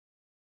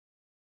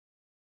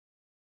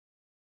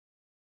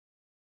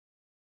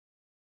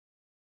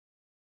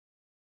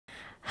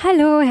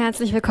Hallo,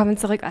 herzlich willkommen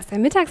zurück aus der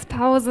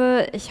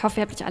Mittagspause. Ich hoffe,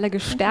 ihr habt euch alle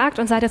gestärkt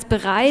und seid jetzt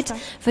bereit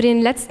für den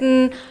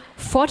letzten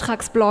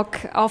Vortragsblock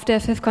auf der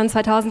FIFCon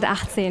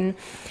 2018.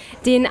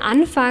 Den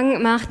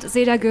Anfang macht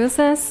Seda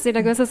Gürsses.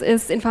 Seda Gürsses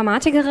ist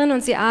Informatikerin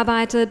und sie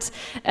arbeitet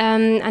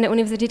an der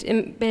Universität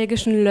im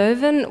belgischen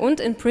Leuven und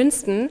in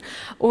Princeton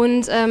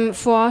und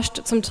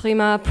forscht zum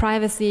Thema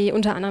Privacy,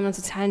 unter anderem in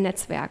sozialen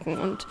Netzwerken.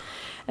 Und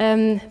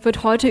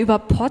wird heute über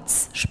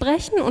Pods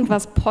sprechen und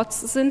was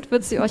Pods sind,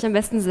 wird sie euch am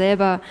besten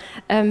selber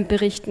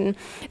berichten.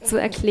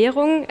 Zur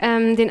Erklärung,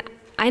 den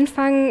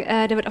Anfang,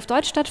 der wird auf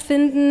Deutsch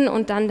stattfinden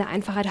und dann der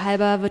Einfachheit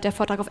halber wird der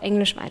Vortrag auf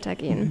Englisch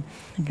weitergehen.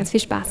 Ganz viel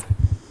Spaß.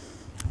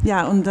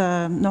 Ja, und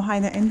noch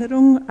eine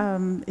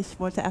Änderung. Ich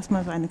wollte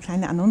erstmal so eine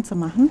kleine Annonce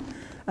machen.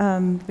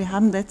 Wir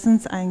haben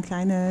letztens ein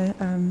kleines,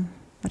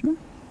 warte mal,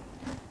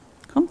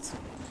 kommt's?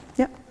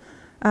 Ja,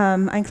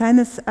 ein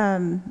kleines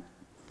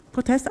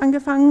Protest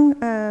angefangen,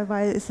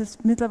 weil es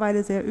ist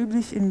mittlerweile sehr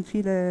üblich in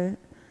viele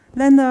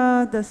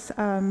Länder, dass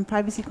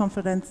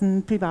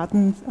Privacy-Konferenzen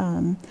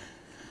privaten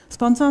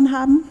Sponsoren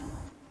haben.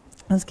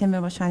 Das kennen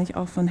wir wahrscheinlich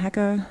auch von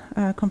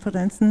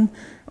Hacker-Konferenzen.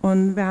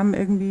 Und wir haben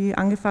irgendwie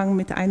angefangen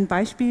mit einem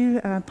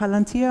Beispiel,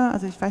 Palantir.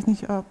 Also ich weiß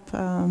nicht, ob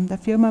der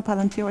Firma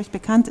Palantir euch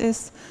bekannt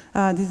ist.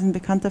 Die sind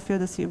bekannt dafür,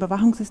 dass sie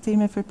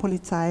Überwachungssysteme für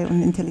Polizei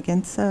und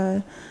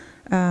Intelligenzbehörden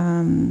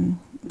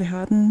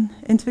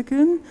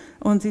entwickeln.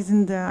 Und sie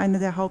sind einer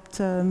der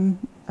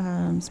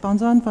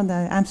Hauptsponsoren von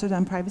der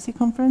Amsterdam Privacy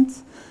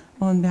Conference.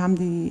 Und wir haben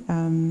die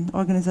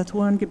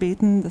Organisatoren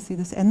gebeten, dass sie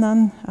das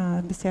ändern.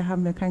 Bisher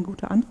haben wir keine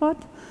gute Antwort.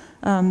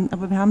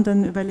 Aber wir haben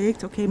dann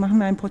überlegt, okay, machen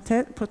wir einen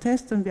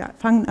Protest und wir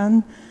fangen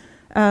an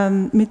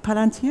mit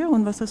Palantir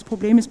und was das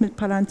Problem ist mit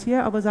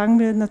Palantir, aber sagen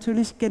wir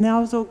natürlich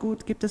genauso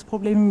gut, gibt es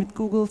Probleme mit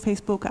Google,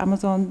 Facebook,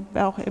 Amazon,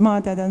 wer auch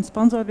immer, der dann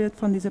Sponsor wird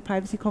von diesen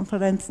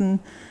Privacy-Konferenzen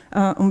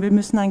und wir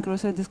müssen eine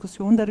größere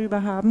Diskussion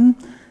darüber haben.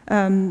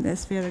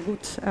 Es wäre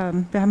gut,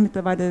 wir haben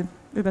mittlerweile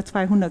über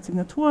 200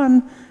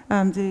 Signaturen.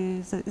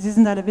 Sie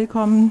sind alle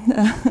willkommen,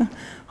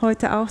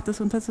 heute auch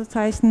das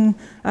unterzuzeichnen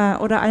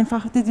oder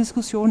einfach die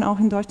Diskussion auch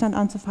in Deutschland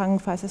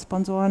anzufangen, falls es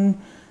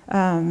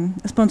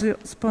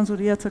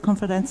sponsorierte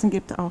Konferenzen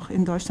gibt, auch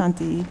in Deutschland,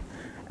 die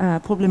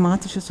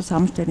problematische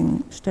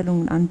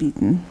Zusammenstellungen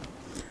anbieten.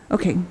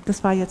 Okay,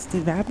 das war jetzt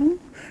die Werbung.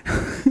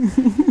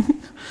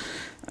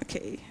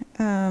 Okay,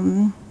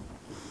 und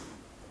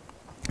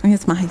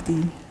jetzt mache ich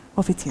die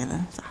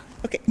offizielle Sache.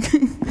 Okay.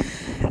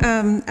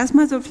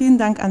 Erstmal so vielen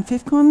Dank an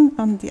FIFCon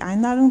und die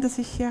Einladung, dass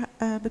ich hier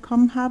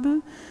bekommen habe.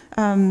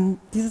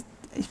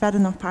 Ich werde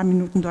noch ein paar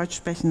Minuten Deutsch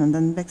sprechen und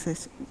dann wechsle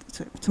ich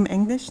zum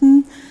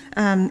Englischen.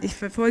 Ich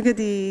verfolge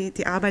die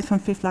Arbeit von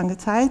FIF lange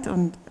Zeit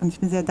und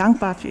ich bin sehr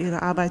dankbar für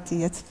Ihre Arbeit, die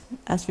jetzt,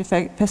 als wir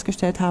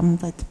festgestellt haben,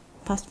 seit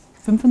fast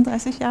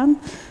 35 Jahren,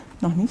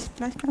 noch nicht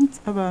vielleicht ganz,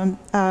 aber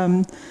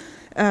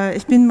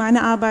ich bin in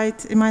meiner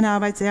Arbeit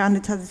sehr an die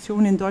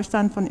Tradition in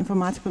Deutschland von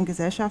Informatik und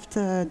Gesellschaft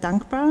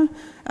dankbar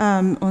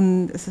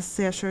und es ist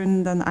sehr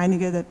schön, dann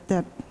einige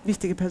der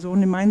wichtigen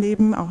Personen in meinem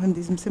Leben auch in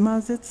diesem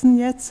Zimmer sitzen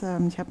jetzt.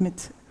 Ich habe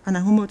an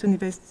der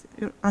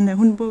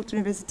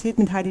Humboldt-Universität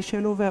mit Heidi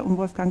Schirlower und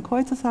Wolfgang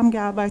Kohl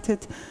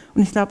zusammengearbeitet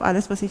und ich glaube,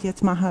 alles, was ich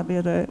jetzt mache,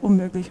 wäre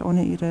unmöglich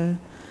ohne Ihre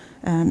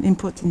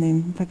Input in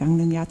den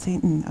vergangenen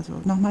Jahrzehnten. Also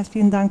nochmals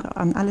vielen Dank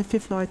an alle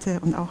FIF-Leute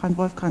und auch an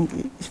Wolfgang,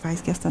 die, ich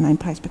weiß, gestern einen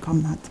Preis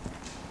bekommen hat.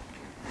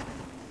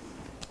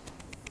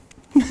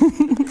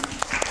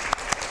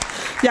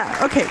 Ja,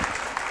 okay.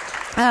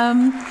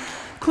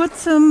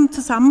 Kurze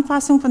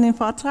Zusammenfassung von dem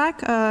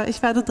Vortrag.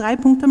 Ich werde 3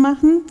 Punkte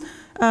machen.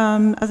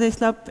 Also ich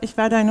glaube, ich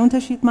werde einen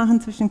Unterschied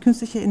machen zwischen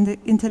künstlicher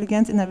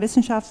Intelligenz in der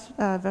Wissenschaft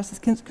versus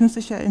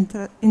künstlicher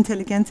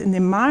Intelligenz in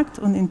dem Markt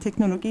und in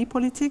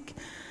Technologiepolitik.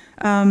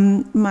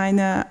 Mein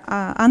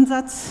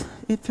Ansatz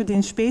für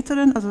den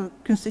späteren, also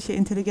künstliche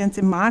Intelligenz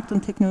im Markt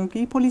und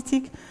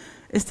Technologiepolitik,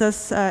 ist,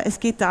 dass es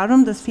geht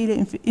darum, dass viele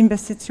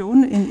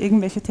Investitionen in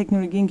irgendwelche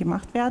Technologien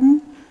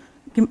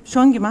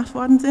schon gemacht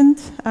worden sind.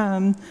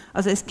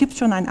 Also es gibt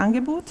schon ein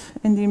Angebot,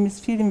 in dem es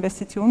viel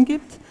Investitionen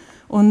gibt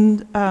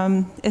und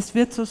es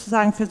wird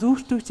sozusagen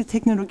versucht, durch die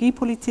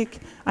Technologiepolitik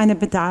einen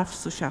Bedarf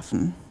zu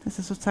schaffen. Das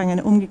ist sozusagen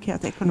eine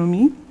umgekehrte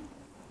Ökonomie.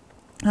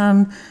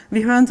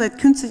 Wir hören seit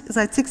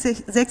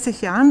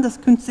 60 Jahren, dass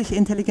künstliche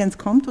Intelligenz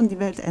kommt und die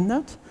Welt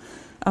ändert.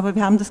 Aber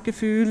wir haben das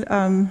Gefühl,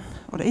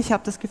 oder ich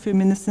habe das Gefühl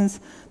mindestens,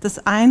 dass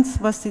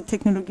was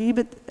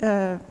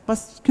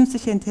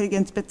künstliche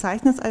Intelligenz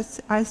bezeichnet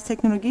als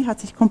Technologie, hat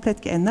sich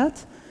komplett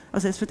geändert.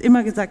 Also es wird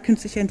immer gesagt,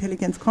 künstliche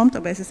Intelligenz kommt,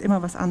 aber es ist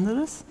immer was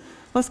anderes,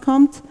 was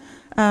kommt.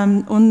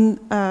 Und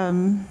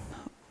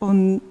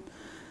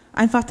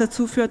einfach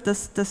dazu führt,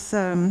 dass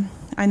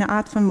eine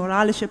Art von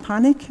moralische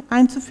Panik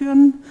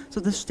einzuführen,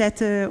 sodass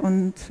Städte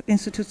und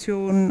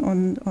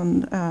Institutionen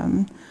und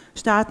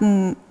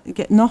Staaten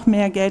noch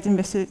mehr Geld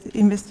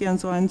investieren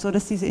sollen,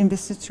 sodass diese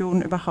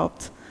Investitionen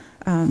überhaupt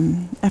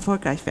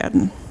erfolgreich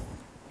werden.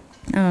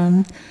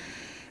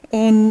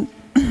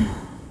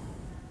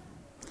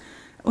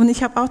 Und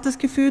ich habe auch das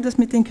Gefühl, dass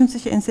mit den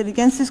künstlichen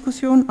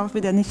Intelligenzdiskussionen, auch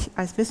wieder nicht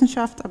als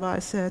Wissenschaft, aber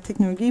als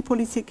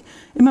Technologiepolitik,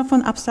 immer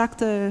von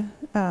abstrakten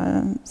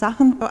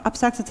Sachen,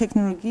 abstrakte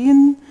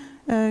Technologien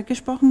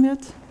gesprochen wird.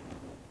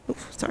 Oh,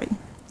 sorry.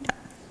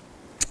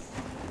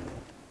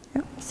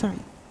 Ja, sorry.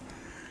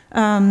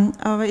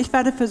 Aber ich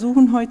werde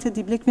versuchen, heute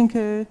die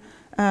Blickwinkel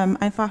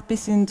einfach ein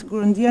bisschen zu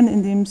grundieren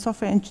in dem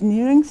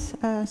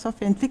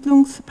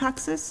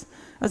Softwareentwicklungspraxis.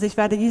 Also ich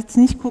werde jetzt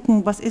nicht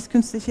gucken, was ist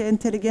künstliche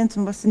Intelligenz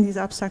und was sind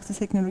diese abstrakten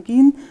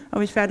Technologien,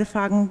 aber ich werde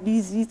fragen,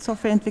 wie sieht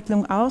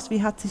Softwareentwicklung aus,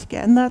 wie hat sich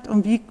geändert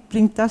und wie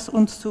bringt das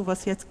uns zu,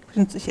 was jetzt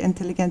künstliche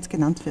Intelligenz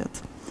genannt wird.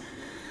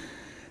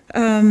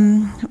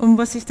 Und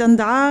was ich dann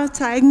da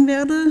zeigen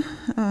werde,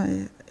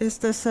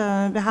 ist, dass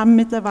wir haben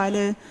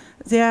mittlerweile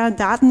sehr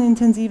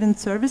datenintensiven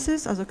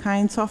Services, also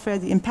keine Software,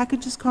 die in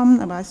Packages kommen,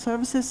 aber als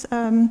Services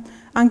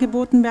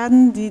angeboten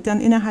werden, die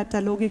dann innerhalb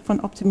der Logik von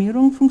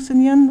Optimierung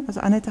funktionieren. Also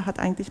Annette hat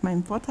eigentlich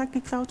meinen Vortrag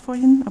geklaut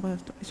vorhin, aber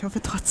ich hoffe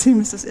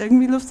trotzdem ist es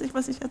irgendwie lustig,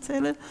 was ich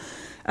erzähle.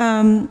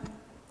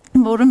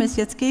 Worum es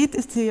jetzt geht,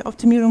 ist die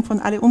Optimierung von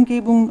alle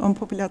Umgebungen und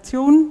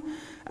Populationen.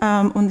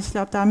 Und ich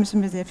glaube, da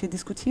müssen wir sehr viel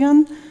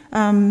diskutieren.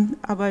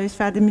 Aber ich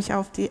werde mich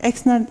auf die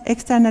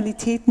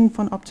Externalitäten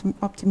von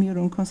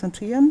Optimierung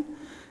konzentrieren.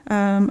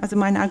 Also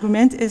mein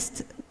Argument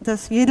ist,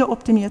 dass jedes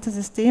optimierte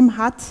System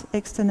hat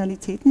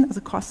Externalitäten,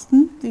 also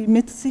Kosten, die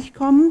mit sich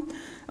kommen.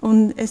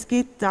 Und es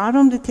geht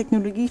darum, die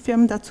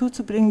Technologiefirmen dazu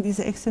zu bringen,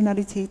 diese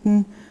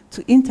Externalitäten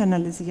zu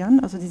internalisieren,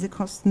 also diese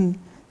Kosten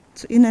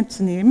zu innen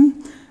zu nehmen.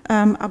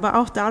 Aber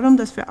auch darum,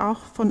 dass wir auch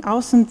von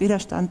außen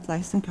Widerstand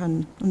leisten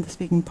können. Und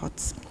deswegen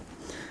POTS.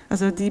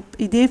 Also die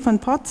Idee von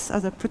POTS,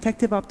 also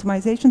Protective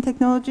Optimization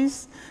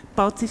Technologies,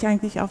 baut sich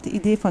eigentlich auf die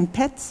Idee von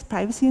PETs,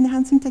 Privacy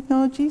Enhancing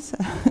Technologies.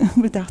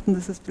 Wir dachten,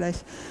 das ist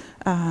vielleicht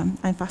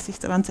einfach sich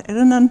daran zu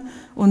erinnern.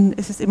 Und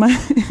es ist immer,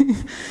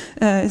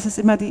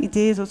 die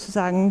Idee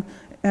sozusagen,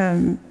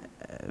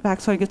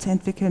 Werkzeuge zu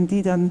entwickeln,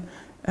 die dann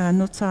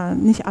Nutzer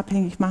nicht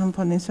abhängig machen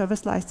von den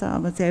Serviceleistern,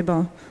 aber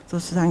selber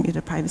sozusagen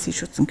ihre Privacy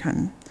schützen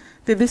können.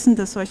 Wir wissen,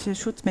 dass solche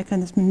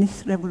Schutzmechanismen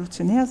nicht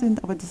revolutionär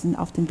sind, aber die sind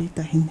auf dem Weg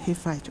dahin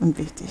hilfreich und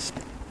wichtig.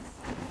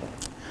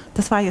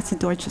 Das war jetzt die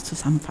deutsche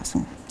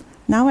Zusammenfassung.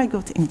 Now I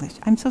go to English.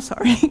 I'm so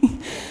sorry.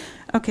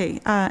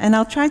 Okay, and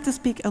I'll try to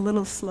speak a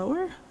little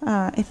slower.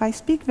 If I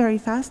speak very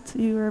fast,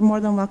 you are more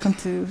than welcome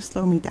to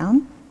slow me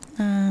down.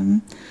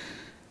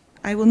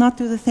 I will not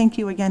do the thank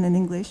you again in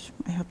English.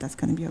 I hope that's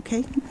going to be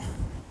okay.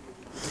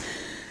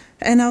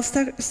 And I'll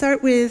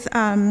start with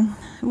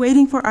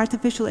waiting for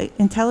artificial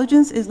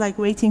intelligence is like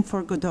waiting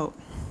for Godot.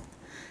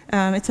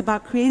 It's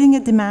about creating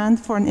a demand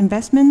for an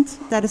investment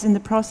that is in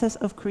the process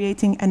of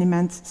creating an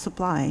immense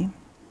supply.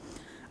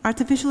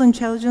 Artificial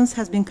intelligence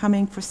has been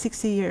coming for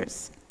 60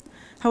 years.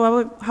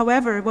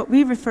 However, what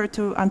we refer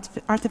to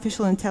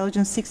artificial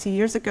intelligence 60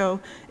 years ago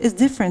is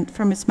different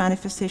from its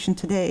manifestation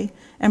today,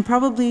 and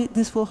probably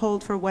this will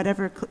hold for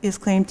whatever is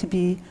claimed to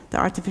be the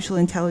artificial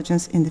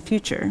intelligence in the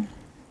future.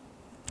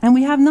 And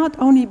we have not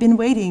only been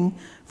waiting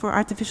for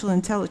artificial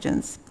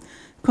intelligence.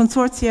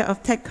 Consortia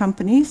of tech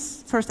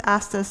companies first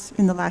asked us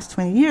in the last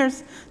 20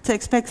 years to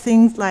expect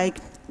things like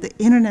the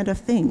Internet of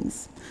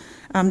Things.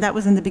 That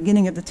was in the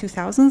beginning of the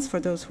 2000s, for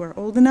those who are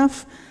old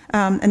enough.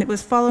 And it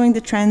was following the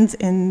trends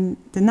in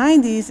the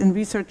 90s in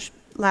research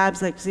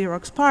labs like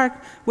Xerox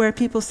PARC, where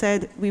people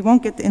said, we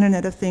won't get the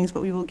Internet of Things,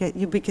 but we will get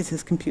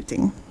ubiquitous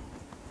computing.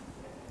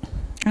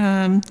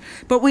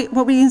 But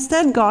what we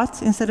instead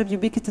got, instead of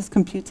ubiquitous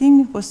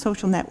computing, was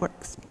social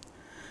networks.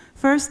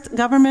 First,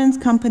 governments,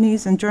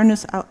 companies, and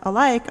journalists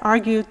alike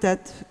argued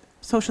that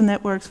social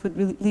networks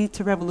would lead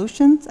to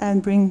revolutions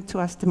and bring to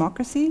us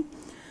democracy.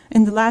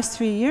 In the last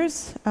 3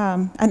 years,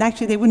 and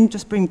actually they wouldn't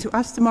just bring to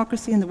us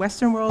democracy in the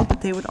Western world,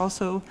 but they would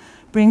also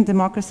bring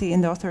democracy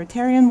in the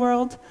authoritarian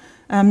world.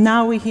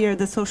 Now we hear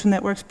that social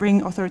networks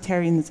bring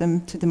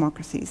authoritarianism to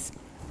democracies.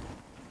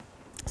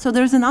 So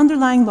there's an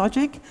underlying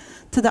logic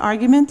to the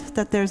argument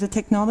that there's a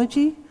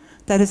technology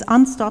that is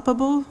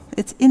unstoppable,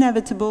 it's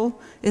inevitable,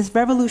 is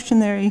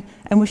revolutionary,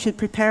 and we should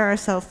prepare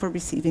ourselves for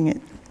receiving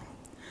it.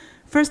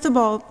 First of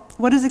all,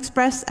 what is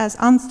expressed as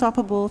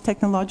unstoppable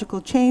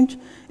technological change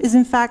is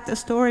in fact a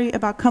story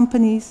about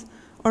companies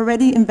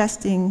already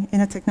investing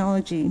in a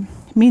technology,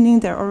 meaning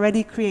they're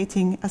already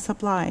creating a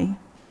supply.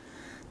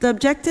 The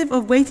objective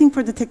of waiting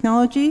for the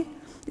technology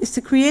is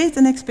to create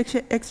an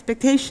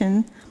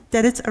expectation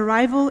that its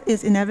arrival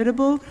is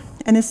inevitable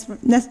and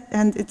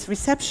its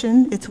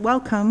reception, its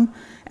welcome,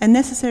 a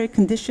necessary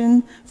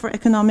condition for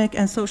economic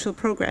and social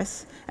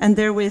progress, and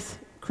therewith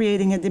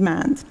creating a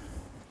demand.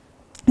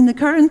 In the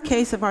current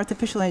case of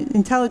artificial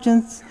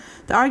intelligence,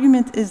 the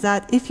argument is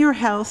that if your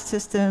health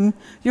system,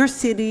 your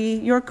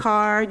city, your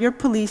car, your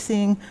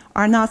policing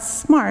are not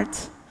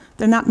smart,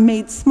 they're not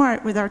made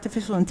smart with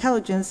artificial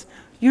intelligence,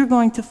 you're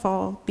going to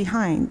fall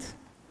behind.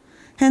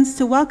 Hence,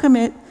 to welcome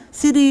it,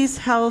 cities,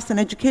 health, and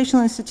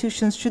educational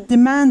institutions should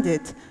demand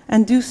it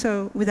and do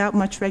so without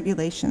much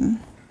regulation.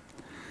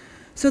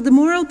 So the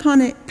moral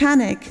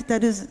panic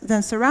that is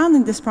then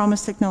surrounding this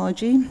promised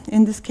technology,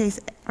 in this case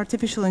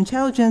artificial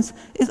intelligence,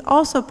 is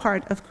also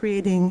part of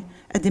creating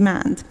a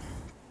demand.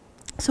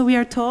 So we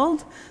are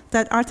told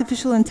that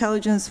artificial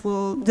intelligence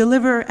will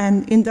deliver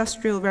an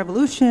industrial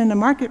revolution, a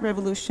market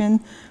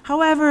revolution.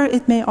 However,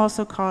 it may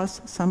also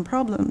cause some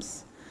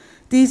problems.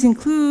 These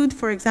include,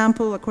 for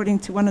example, according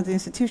to one of the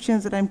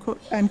institutions that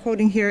I'm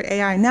quoting here,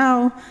 AI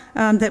Now,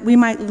 that we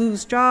might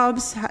lose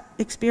jobs,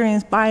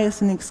 experience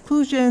bias and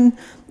exclusion,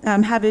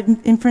 have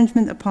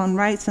infringement upon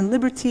rights and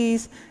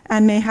liberties,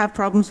 and may have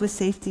problems with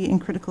safety in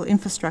critical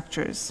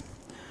infrastructures.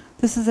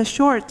 This is a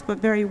short but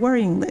very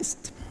worrying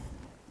list.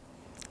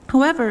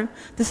 However,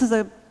 this is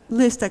a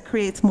list that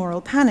creates moral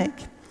panic.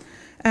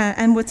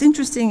 And what's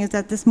interesting is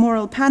that this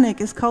moral panic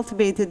is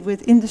cultivated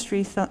with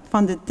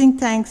industry-funded think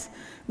tanks,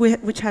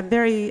 which have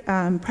very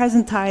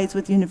present ties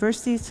with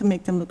universities to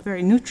make them look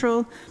very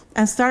neutral,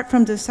 and start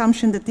from the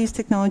assumption that these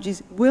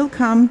technologies will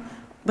come,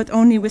 but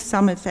only with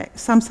some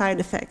side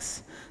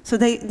effects. So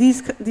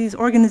these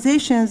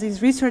organizations,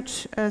 these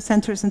research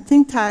centers and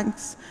think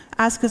tanks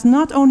ask us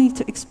not only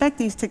to expect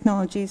these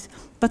technologies,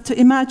 but to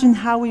imagine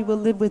how we will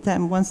live with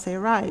them once they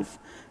arrive,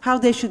 how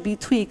they should be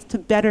tweaked to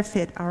better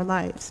fit our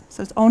lives.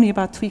 So it's only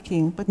about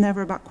tweaking, but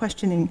never about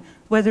questioning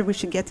whether we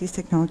should get these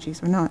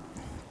technologies or not.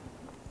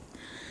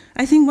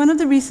 I think one of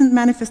the recent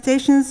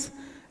manifestations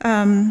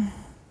of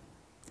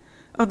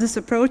this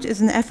approach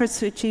is an effort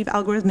to achieve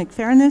algorithmic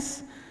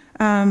fairness,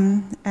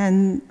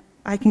 and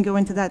I can go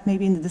into that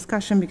maybe in the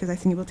discussion because I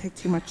think it will take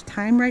too much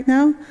time right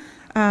now.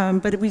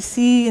 But we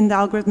see in the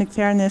algorithmic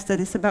fairness that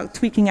it's about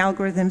tweaking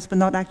algorithms, but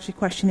not actually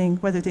questioning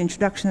whether the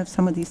introduction of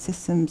some of these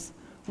systems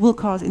will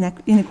cause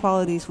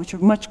inequalities which are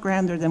much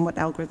grander than what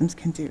algorithms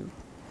can do.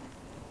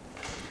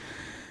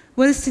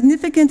 What is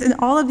significant in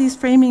all of these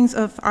framings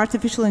of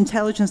artificial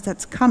intelligence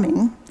that's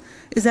coming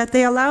is that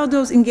they allow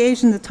those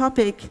engaged in the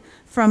topic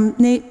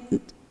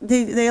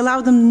they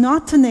allow them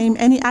not to name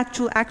any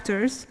actual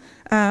actors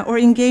or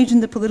engage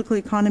in the political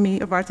economy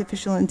of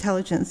artificial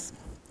intelligence.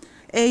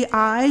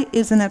 AI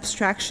is an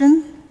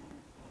abstraction,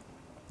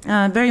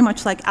 very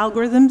much like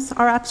algorithms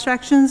are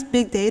abstractions,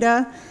 big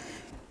data,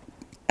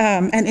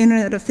 and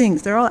Internet of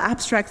Things. They're all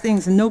abstract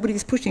things and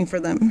nobody's pushing for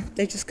them.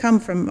 They just come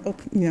from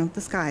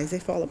the skies, they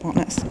fall upon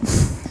us.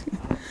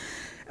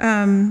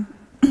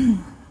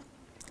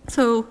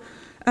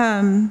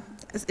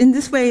 In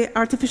this way,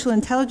 artificial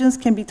intelligence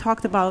can be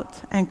talked about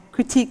and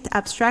critiqued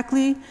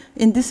abstractly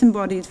in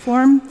disembodied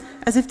form,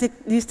 as if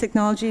these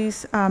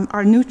technologies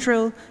are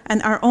neutral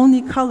and are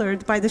only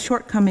colored by the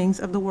shortcomings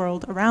of the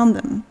world around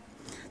them.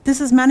 This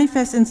is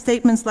manifest in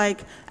statements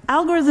like,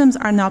 algorithms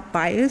are not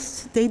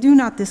biased, they do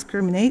not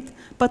discriminate,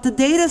 but the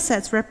data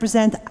sets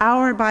represent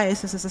our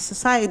biases as a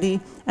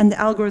society, and the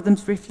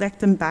algorithms reflect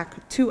them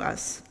back to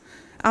us.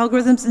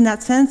 Algorithms in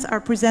that sense are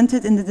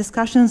presented in the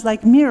discussions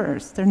like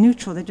mirrors. They're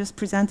neutral, they just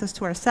present us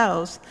to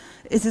ourselves.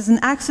 It is an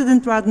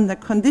accident rather than a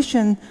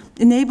condition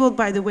enabled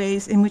by the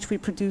ways in which we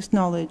produce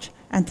knowledge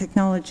and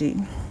technology.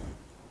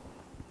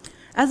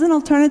 As an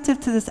alternative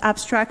to this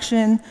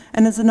abstraction,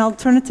 and as an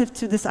alternative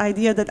to this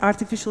idea that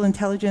artificial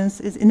intelligence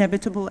is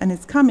inevitable and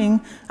it's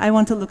coming, I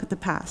want to look at the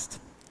past.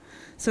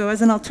 So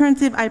as an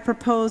alternative, I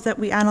propose that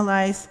we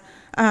analyze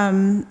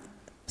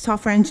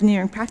software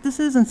engineering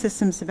practices and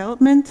systems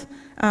development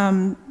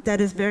that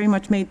is very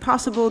much made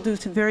possible due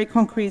to very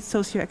concrete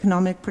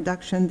socioeconomic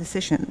production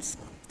decisions.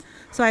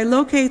 So I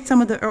locate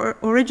some of the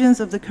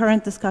origins of the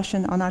current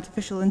discussion on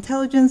artificial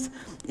intelligence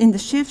in the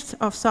shift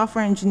of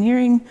software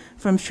engineering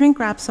from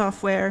shrink-wrap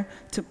software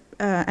to,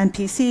 and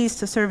PCs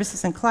to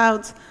services and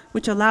clouds,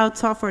 which allowed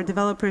software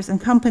developers and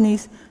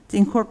companies to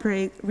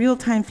incorporate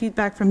real-time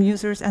feedback from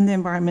users and the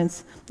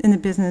environments in the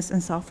business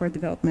and software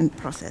development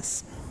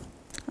process.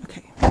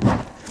 Okay.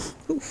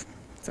 Oof,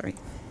 sorry.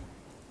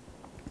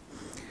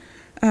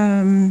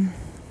 Okay,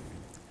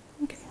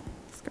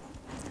 let's go.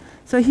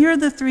 So here are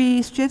the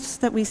three shifts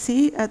that we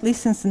see, at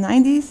least since the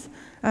 90s.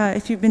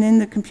 If you've been in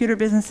the computer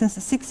business since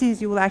the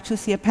 60s, you will actually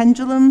see a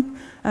pendulum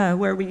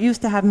where we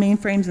used to have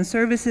mainframes and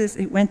services.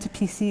 It went to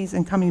PCs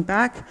and coming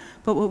back.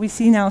 But what we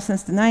see now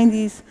since the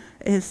 90s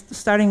is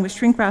starting with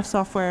shrink-wrap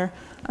software,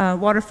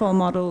 waterfall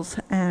models,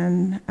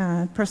 and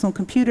personal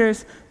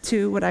computers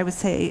to what I would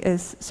say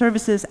is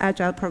services,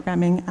 agile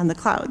programming, and the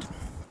cloud.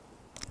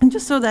 And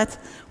just so that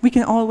we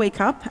can all wake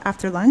up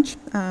after lunch,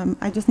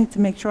 I just need to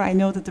make sure I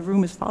know that the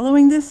room is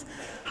following this.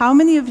 How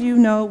many of you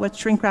know what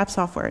shrink-wrap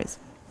software is?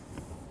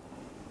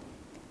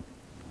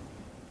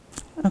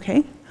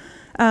 Okay.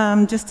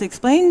 Just to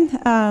explain,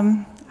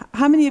 how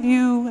many of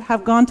you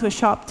have gone to a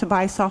shop to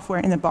buy software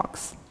in a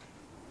box?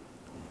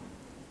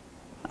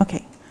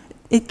 Okay.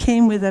 It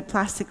came with a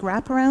plastic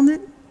wrap around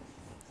it?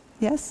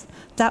 Yes?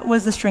 That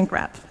was the shrink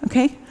wrap,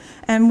 okay?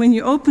 And when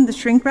you opened the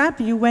shrink wrap,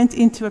 you went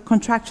into a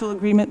contractual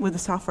agreement with the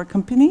software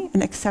company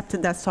and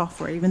accepted that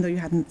software, even though you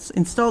hadn't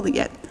installed it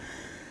yet.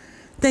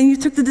 Then you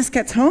took the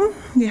diskettes home,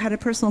 you had a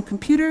personal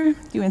computer,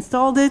 you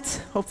installed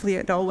it, hopefully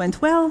it all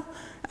went well,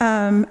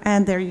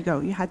 and there you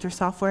go, you had your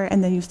software,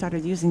 and then you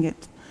started using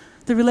it.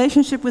 The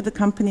relationship with the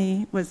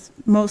company was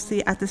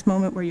mostly at this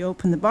moment where you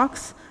opened the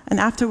box, and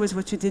afterwards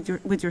what you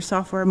did with your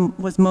software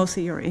was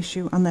mostly your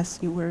issue, unless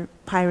you were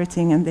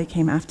pirating and they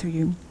came after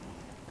you.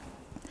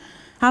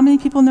 How many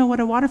people know what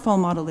a waterfall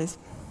model is?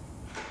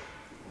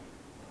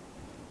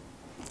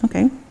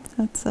 Okay,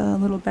 that's a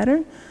little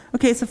better.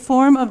 Okay, it's a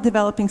form of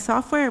developing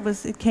software.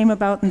 It came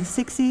about in the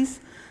 60s.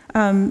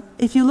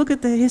 If you look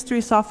at the history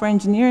of software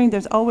engineering,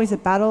 there's always a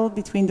battle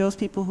between those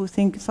people who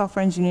think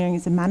software engineering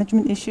is a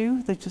management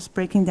issue, they're just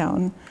breaking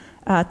down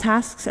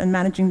tasks and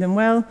managing them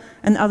well,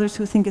 and others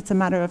who think it's a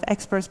matter of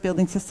experts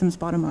building systems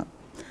bottom up.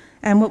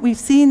 And what we've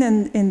seen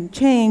in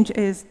change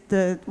is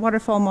the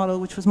waterfall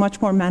model, which was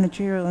much more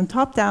managerial and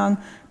top-down,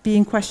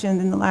 being questioned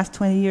in the last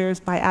 20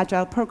 years by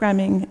agile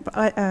programming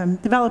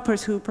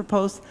developers who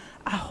proposed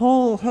a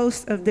whole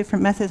host of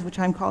different methods, which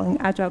I'm calling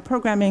agile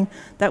programming,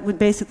 that would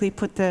basically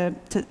put the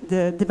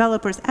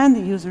developers and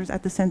the users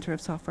at the center of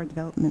software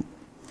development.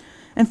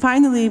 And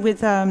finally, with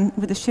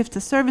the shift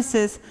to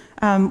services,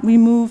 we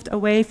moved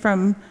away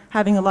from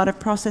having a lot of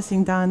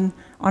processing done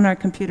on our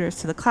computers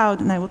to the cloud,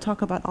 and I will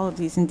talk about all of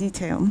these in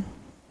detail.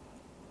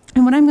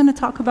 And what I'm going to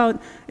talk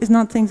about is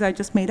not things I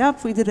just made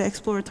up. We did an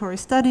exploratory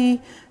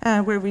study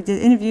where we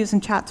did interviews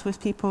and chats with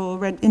people,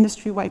 read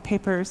industry white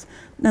papers,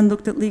 and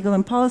looked at legal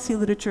and policy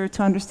literature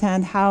to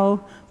understand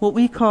how what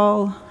we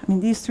call,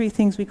 these three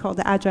things we call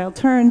the agile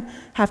turn,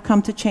 have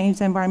come to change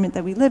the environment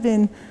that we live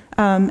in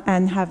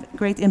and have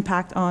great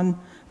impact on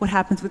what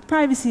happens with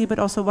privacy, but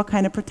also what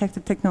kind of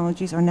protective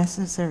technologies are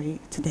necessary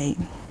today.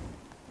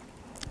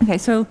 Okay,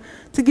 so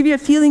to give you a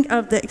feeling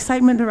of the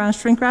excitement around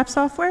shrink-wrap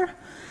software,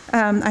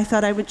 I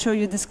thought I would show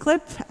you this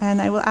clip,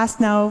 and I will ask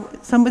now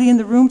somebody in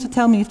the room to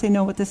tell me if they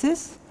know what this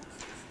is.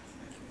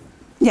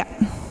 Yeah.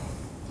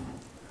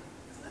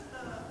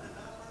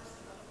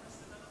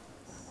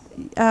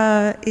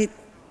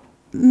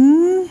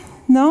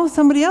 No,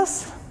 somebody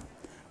else?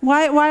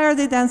 Why are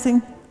they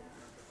dancing?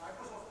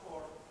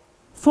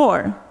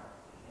 For?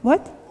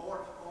 What?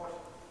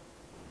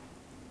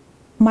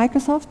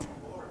 Microsoft?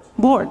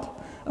 Board.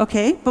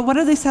 Okay, but what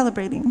are they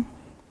celebrating?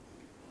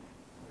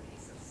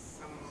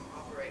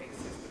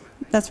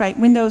 That's right,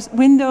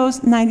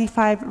 Windows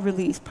 95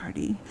 release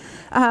party.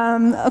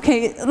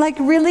 Okay, like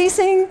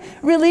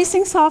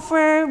releasing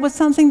software was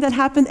something that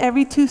happened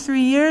every 2-3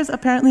 years.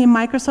 Apparently in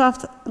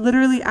Microsoft,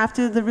 literally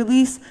after the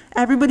release,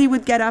 everybody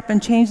would get up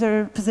and change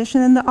their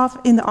position in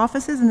the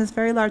offices in this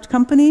very large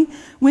company.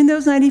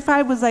 Windows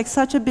 95 was like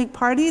such a big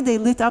party, they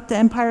lit up the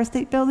Empire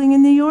State Building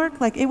in New York.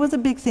 Like it was a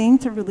big thing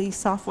to release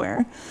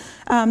software.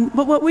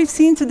 But what we've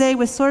seen today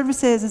with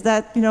services is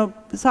that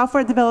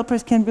software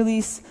developers can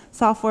release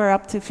software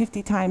up to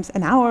 50 times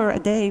an hour, a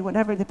day,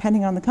 whatever,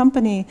 depending on the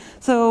company.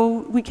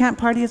 So we can't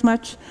party as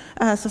much,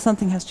 so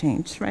something has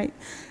changed, right?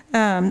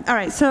 All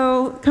right,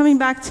 so coming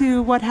back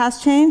to what has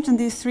changed in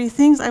these three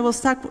things, I will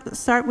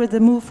start with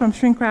the move from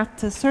shrink-wrap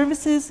to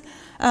services.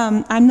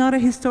 I'm not a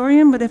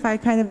historian, but if I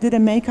kind of did a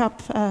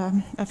makeup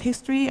of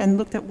history and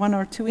looked at 1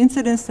 or 2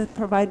 incidents that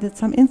provided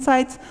some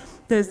insights,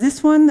 there's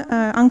this one,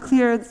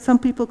 unclear. Some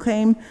people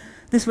claim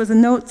this was a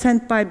note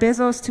sent by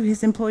Bezos to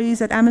his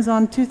employees at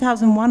Amazon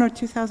 2001 or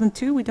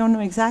 2002, we don't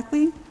know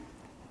exactly,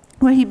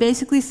 where he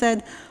basically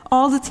said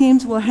all the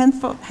teams will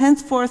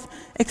henceforth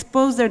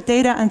expose their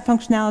data and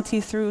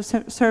functionality through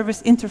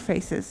service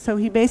interfaces. So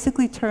he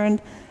basically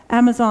turned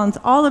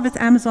all of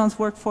Amazon's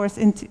workforce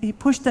he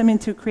pushed them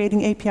into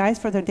creating APIs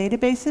for their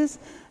databases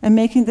and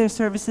making their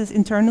services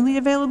internally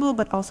available,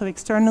 but also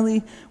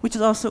externally, which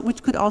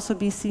could also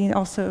be seen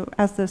also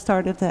as the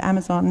start of the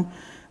Amazon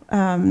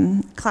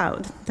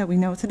cloud that we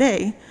know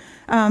today.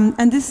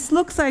 And this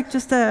looks like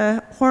just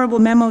a horrible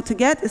memo to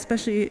get,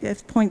 especially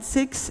if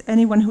 0.6,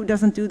 anyone who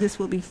doesn't do this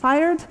will be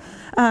fired.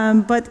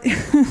 But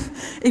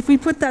if we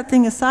put that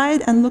thing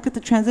aside and look at the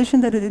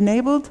transition that it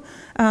enabled,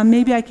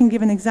 maybe I can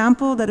give an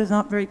example that is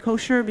not very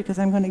kosher, because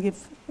I'm going to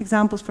give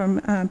examples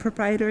from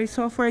proprietary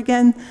software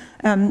again.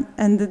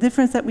 And the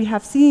difference that we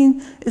have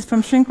seen is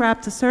from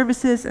shrink-wrap to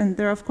services, and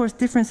there are of course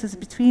differences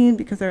between,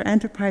 because there are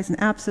enterprise and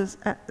apps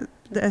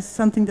as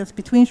something that's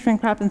between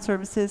shrink-wrap and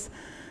services.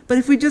 But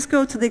if we just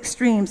go to the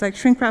extremes, like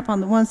shrink-wrap on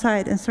the one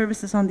side and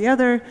services on the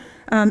other,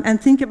 and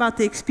think about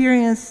the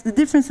experience, the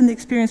difference in the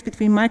experience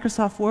between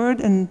Microsoft Word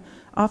and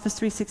Office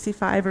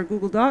 365 or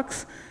Google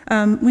Docs,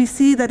 we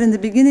see that in the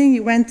beginning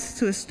you went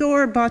to a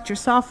store, bought your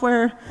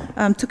software,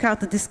 took out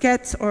the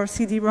diskettes or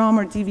CD-ROM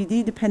or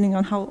DVD, depending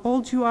on how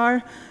old you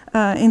are,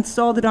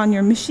 installed it on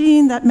your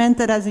machine. That meant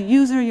that as a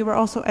user you were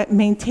also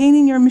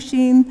maintaining your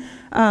machine.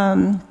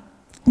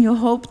 You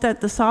hope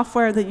that the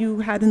software that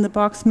you had in the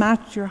box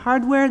matched your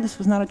hardware. This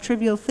was not a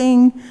trivial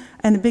thing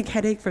and a big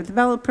headache for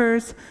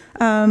developers.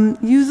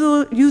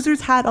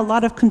 Users had a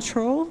lot of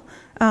control.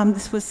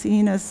 This was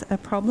seen as a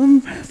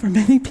problem for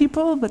many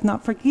people, but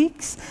not for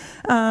geeks.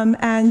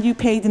 And you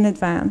paid in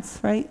advance,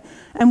 right?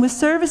 And with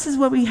services,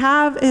 what we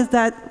have is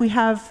that we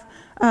have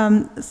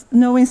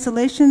no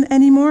installation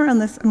anymore,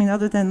 unless,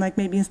 other than like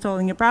maybe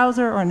installing a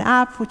browser or an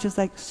app, which is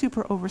like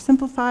super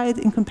oversimplified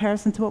in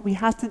comparison to what we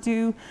have to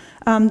do.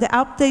 The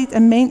update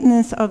and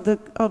maintenance of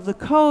the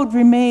code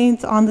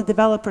remains on the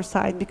developer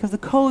side, because the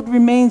code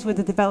remains with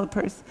the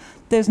developers.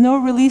 There's no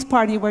release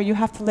party where you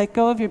have to let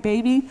go of your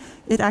baby.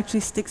 It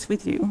actually sticks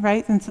with you,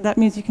 right? And so that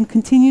means you can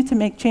continue to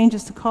make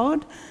changes to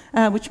code,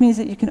 which means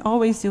that you can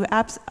always do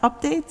apps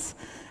updates.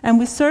 And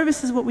with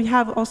services, what we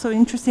have also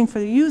interesting for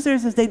the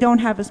users is they don't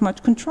have as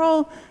much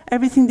control.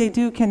 Everything they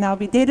do can now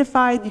be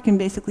datafied. You can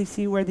basically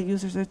see where the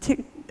users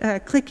are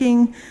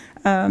clicking,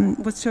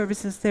 what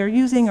services they're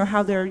using or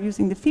how they're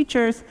using the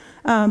features.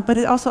 But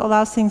it also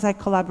allows things like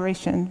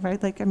collaboration,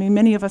 right? Like, I mean,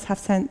 many of us have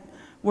sent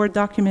Word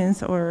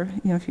documents or,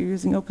 if you're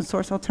using open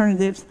source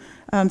alternatives,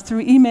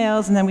 through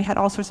emails, and then we had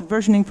all sorts of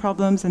versioning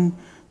problems, and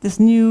this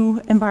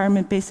new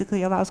environment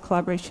basically allows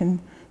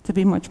collaboration to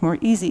be much more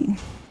easy.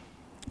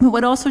 But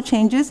what also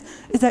changes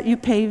is that you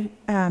pay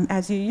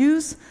as you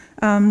use.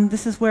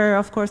 This is where,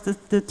 of course,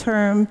 the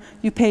term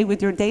you pay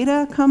with your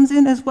data comes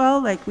in as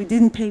well. Like, we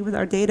didn't pay with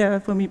our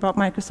data when we bought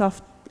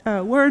Microsoft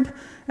Word.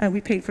 We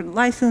paid for the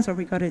license, or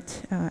we got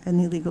it an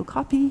illegal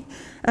copy.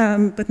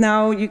 But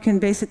now you can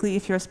basically,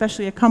 if you're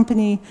especially a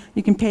company,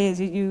 you can pay as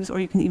you use, or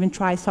you can even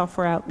try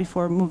software out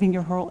before moving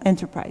your whole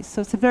enterprise.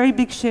 So it's a very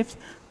big shift,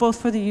 both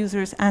for the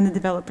users and the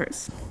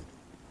developers.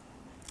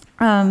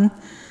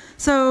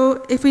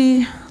 So if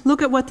we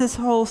look at what this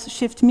whole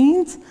shift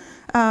means,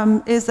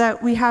 is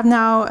that we have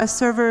now a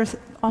server,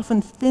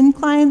 often thin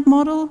client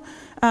model.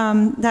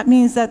 That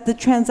means that the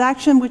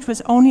transaction, which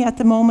was only at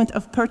the moment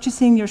of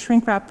purchasing your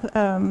shrink wrap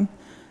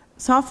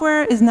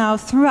software, is now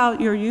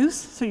throughout your use.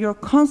 So you're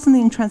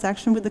constantly in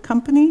transaction with the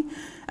company.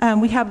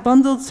 We have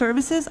bundled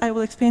services. I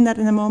will explain that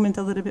in a moment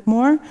a little bit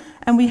more.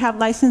 And we have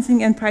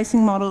licensing and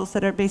pricing models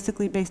that are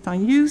basically based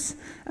on use,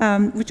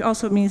 which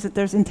also means that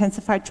there's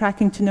intensified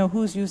tracking to know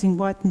who's using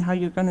what and how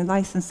you're going to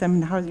license them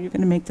and how you're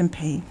going to make them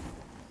pay.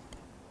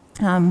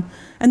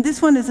 And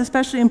this one is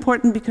especially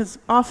important because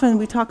often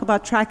we talk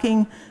about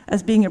tracking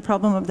as being a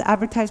problem of the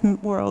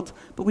advertisement world,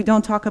 but we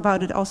don't talk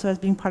about it also as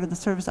being part of the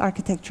service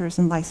architectures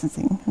and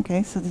licensing.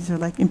 Okay, so these are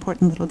like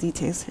important little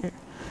details here.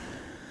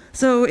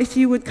 So if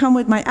you would come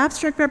with my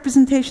abstract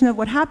representation of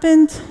what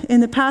happened, in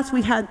the past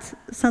we had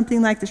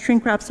something like the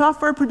shrink wrap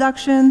software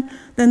production,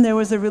 then there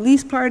was a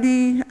release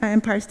party,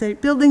 Empire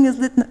State Building is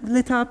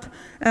lit up,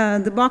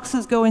 the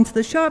boxes go into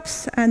the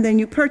shops, and then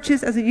you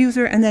purchase as a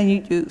user, and then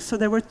you use. So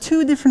there were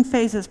two different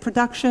phases,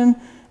 production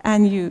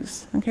and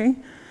use, okay?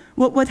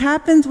 What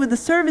happens with the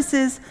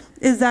services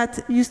is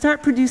that you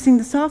start producing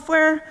the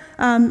software,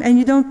 and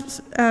you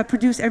don't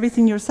produce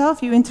everything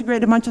yourself. You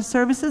integrate a bunch of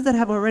services that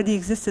have already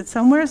existed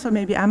somewhere, so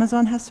maybe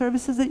Amazon has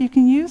services that you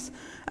can use.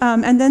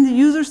 And then the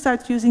user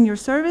starts using your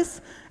service,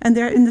 and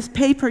they're in this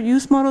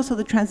pay-per-use model, so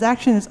the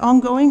transaction is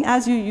ongoing.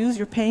 As you use,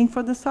 you're paying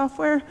for the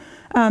software,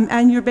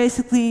 and you're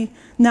basically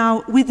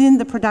now within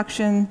the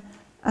production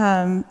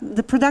and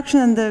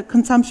the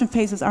consumption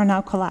phases are now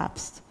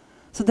collapsed.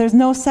 So there's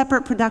no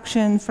separate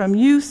production from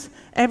use.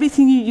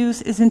 Everything you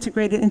use is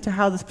integrated into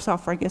how the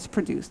software gets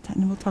produced,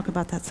 and we'll talk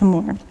about that some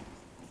more.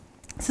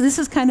 So this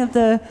is kind of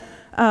the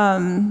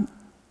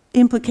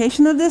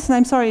implication of this, and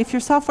I'm sorry, if you're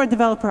a software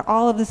developer,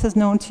 all of this is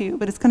known to you,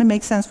 but it's going to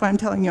make sense why I'm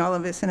telling you all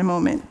of this in a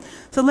moment.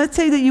 So let's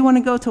say that you want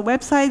to go to a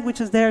website which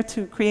is there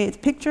to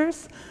create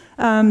pictures.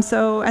 And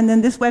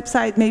then this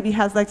website maybe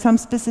has like some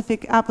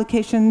specific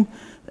application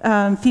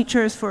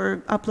features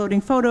for uploading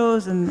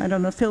photos and, I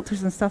don't know,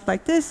 filters and stuff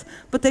like this,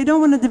 but they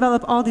don't want to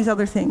develop all these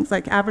other things,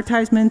 like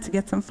advertisement to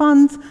get some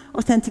funds,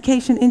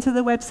 authentication into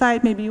the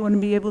website. Maybe you want to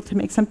be able to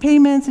make some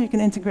payments, so you can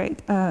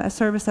integrate a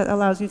service that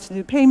allows you to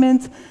do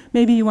payments.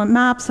 Maybe you want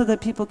maps so that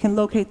people can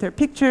locate their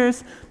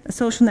pictures, a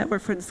social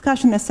network for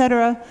discussion,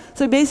 etc.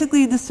 So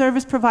basically, the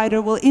service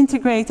provider will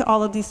integrate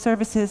all of these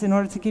services in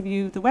order to give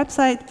you the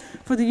website.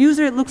 For the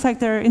user, it looks like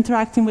they're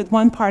interacting with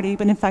one party,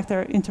 but in fact,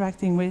 they're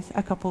interacting with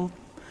a couple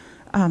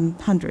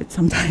hundred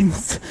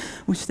sometimes,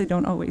 which they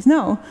don't always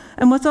know.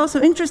 And what's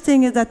also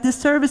interesting is that this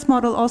service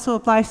model also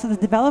applies to the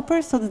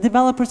developers, so the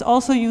developers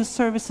also use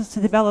services to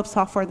develop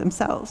software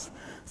themselves.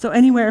 So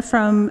anywhere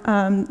from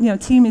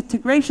team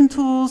integration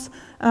tools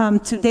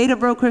to data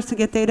brokers to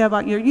get data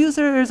about your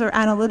users, or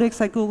analytics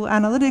like Google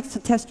Analytics to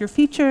test your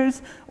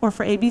features, or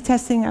for A/B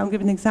testing. I'll give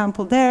an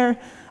example there.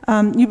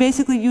 You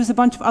basically use a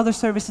bunch of other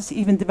services to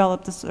even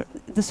develop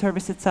the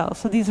service itself.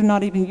 So these are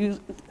not even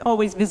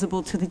always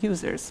visible to the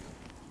users.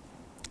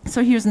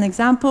 So here's an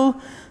example.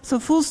 So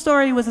Full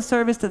Story was a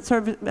service that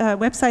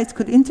websites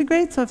could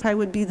integrate. So if I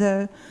would be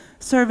the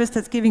service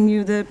that's giving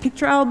you the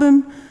picture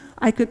album,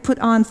 I could put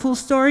on Full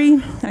Story,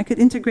 I could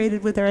integrate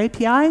it with their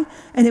API,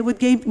 and it would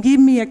give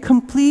me a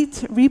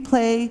complete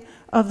replay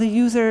of the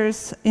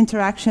user's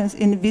interactions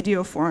in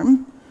video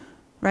form,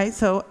 right?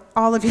 So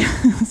all of you,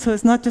 so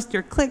it's not just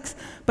your clicks,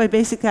 but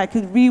basically I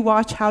could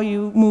rewatch how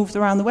you moved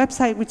around the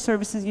website, which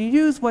services you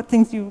used, what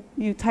things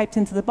you typed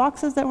into the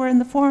boxes that were in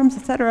the forms,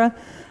 etc.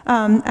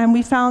 And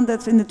we found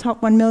that in the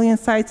top 1 million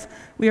sites,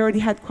 we already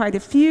had quite a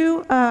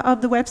few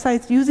of the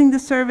websites using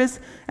this service,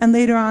 and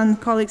later on,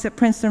 colleagues at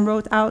Princeton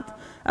wrote out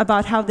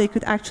about how they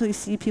could actually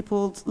see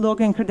people's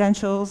login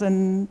credentials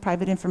and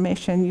private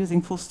information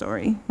using Full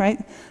Story, right?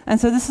 And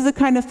so this is the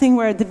kind of thing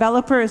where a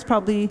developer is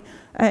probably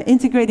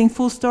integrating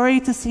Full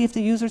Story to see if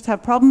the users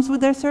have problems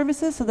with their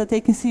services, so that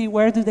they can see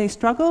where do they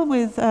struggle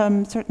with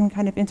certain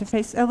kind of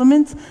interface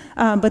elements,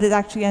 but it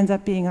actually ends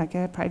up being like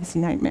a privacy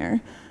nightmare.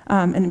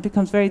 and it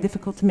becomes very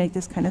difficult to make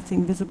this kind of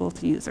thing visible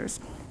to users.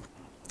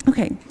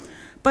 Okay,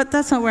 but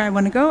that's not where I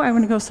want to go. I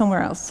want to go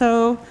somewhere else.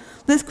 So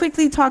let's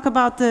quickly talk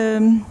about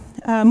the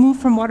move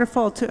from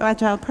waterfall to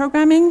agile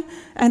programming.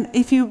 And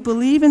if you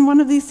believe in one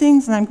of these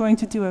things, and I'm going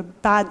to do a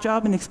bad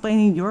job in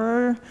explaining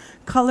your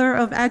color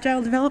of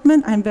agile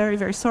development, I'm very,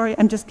 very sorry.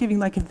 I'm just giving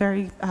like a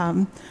very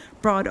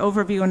broad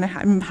overview, and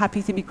I'm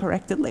happy to be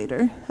corrected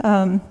later.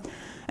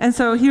 And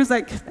so here's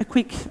like a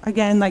quick,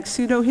 again, like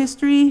pseudo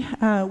history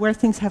where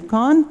things have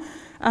gone.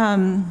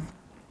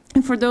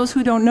 And for those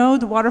who don't know,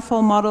 the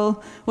waterfall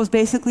model was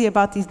basically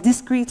about these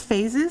discrete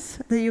phases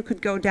that you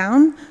could go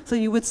down. So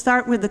you would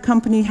start with the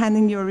company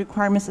handing you a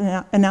requirements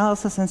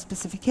analysis and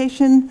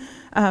specification.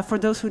 For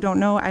those who don't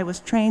know, I was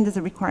trained as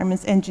a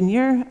requirements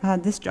engineer.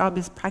 This job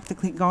is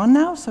practically gone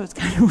now, so it's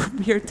kind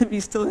of weird to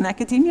be still in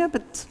academia,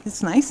 but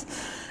it's nice.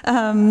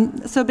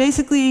 So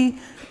basically,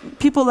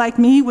 people like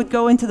me would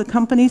go into the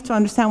companies to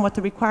understand what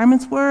the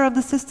requirements were of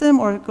the system,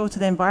 or go to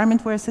the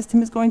environment where a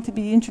system is going to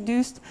be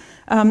introduced.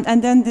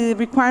 And then the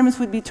requirements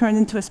would be turned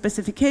into a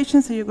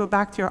specification, so you go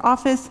back to your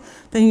office,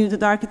 then you do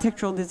the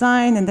architectural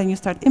design, and then you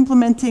start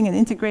implementing and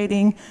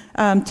integrating.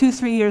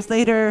 2-3 years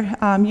later,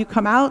 you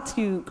come out,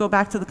 you go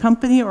back to the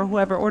company or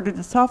whoever ordered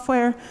the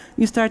software,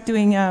 you start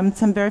doing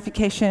some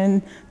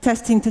verification,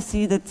 testing to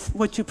see that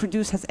what you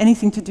produce has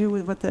anything to do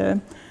with what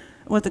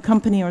the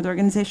company or the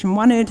organization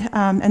wanted,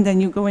 and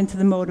then you go into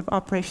the mode of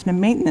operation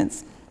and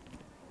maintenance.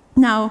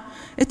 Now,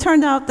 it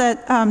turned out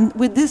that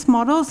with this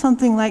model,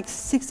 something like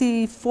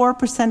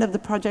 64% of the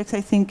projects,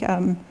 I think,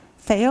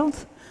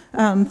 failed.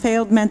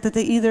 Failed meant that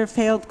they either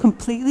failed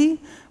completely,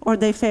 or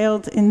they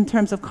failed in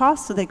terms of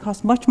cost, so they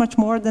cost much, much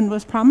more than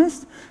was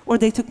promised, or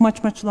they took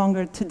much, much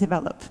longer to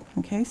develop.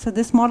 Okay, so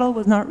this model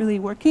was not really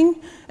working,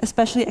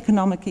 especially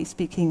economically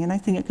speaking, and I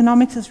think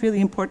economics is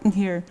really important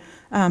here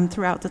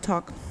throughout the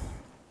talk.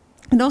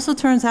 It also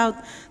turns out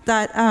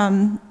that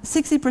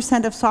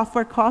 60% of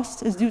software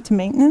cost is due to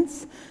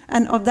maintenance,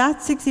 and of that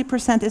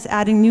 60% is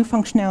adding new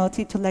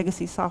functionality to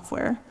legacy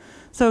software.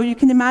 So you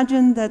can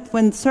imagine that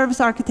when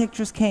service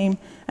architectures came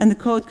and the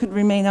code could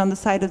remain on the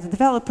side of the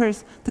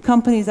developers, the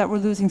companies that were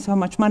losing so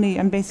much money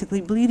and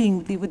basically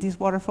bleeding with these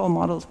waterfall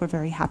models were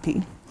very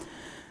happy.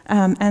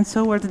 And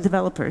so were the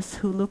developers,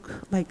 who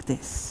look like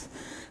this.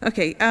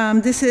 Okay,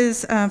 this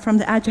is from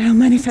the Agile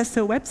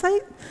Manifesto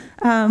website,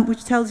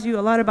 which tells you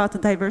a lot about the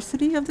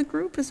diversity of the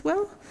group as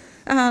well.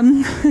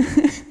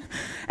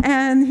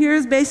 And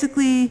here's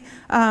basically,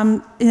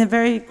 in a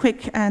very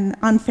quick and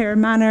unfair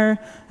manner,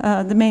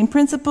 the main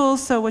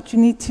principles. So what you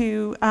need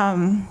to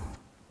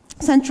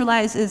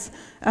centralize is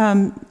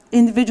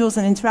individuals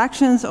and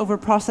interactions over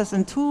process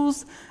and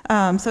tools.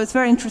 So it's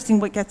very interesting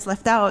what gets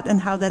left out and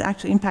how that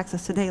actually impacts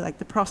us today. Like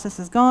the process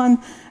is gone.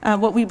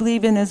 What we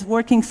believe in is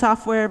working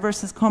software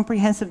versus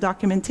comprehensive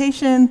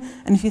documentation.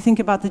 And if you think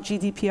about the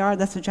GDPR,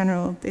 that's a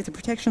general data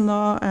protection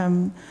law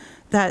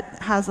that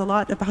has a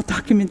lot about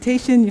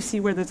documentation. You see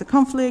where there's a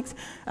conflict.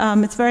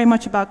 It's very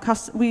much about,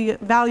 we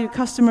value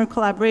customer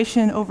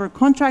collaboration over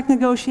contract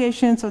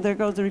negotiation, so there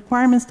goes the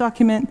requirements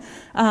document,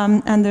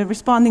 and the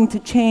responding to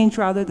change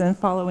rather than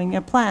following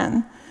a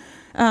plan.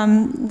 I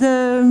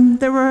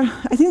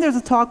think there's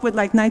a talk with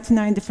like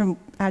 99 different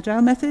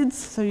agile methods,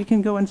 so you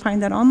can go and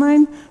find that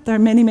online. There are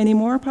many, many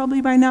more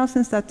probably by now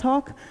since that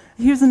talk.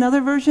 Here's another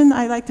version.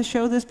 I like to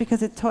show this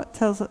because it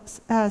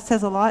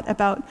says a lot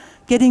about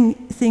getting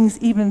things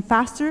even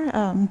faster.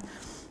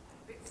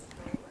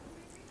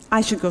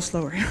 I should go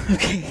slower.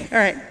 Okay, all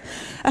right.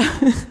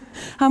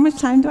 How much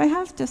time do I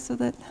have, just so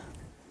that?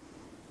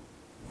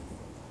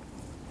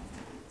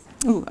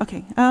 Ooh,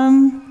 okay.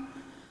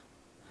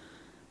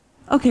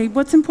 Okay,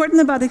 what's important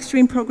about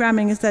extreme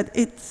programming is that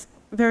it's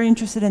very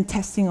interested in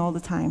testing all the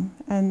time.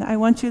 And I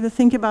want you to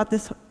think about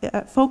this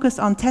focus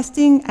on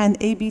testing and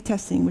A/B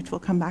testing, which we'll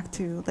come back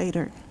to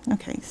later.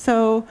 Okay,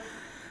 so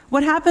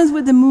what happens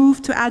with the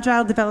move to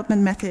agile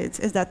development methods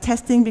is that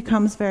testing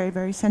becomes very,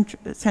 very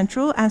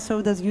central, and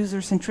so does user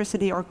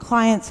centricity or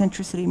client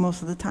centricity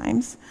most of the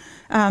times.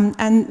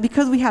 And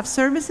because we have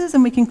services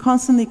and we can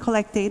constantly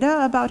collect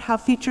data about how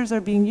features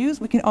are being used,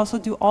 we can also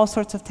do all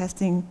sorts of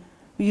testing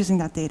using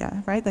that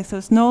data, right? Like, so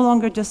it's no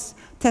longer just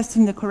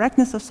testing the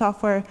correctness of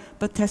software,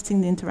 but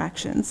testing the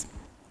interactions.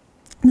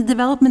 The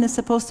development is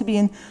supposed to be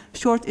in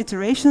short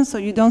iterations, so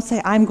you don't say,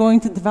 I'm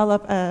going to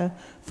develop a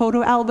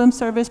photo album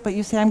service, but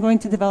you say, I'm going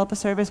to develop a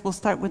service, we'll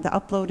start with the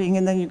uploading,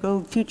 and then you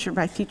go feature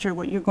by feature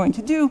what you're going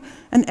to do,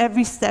 and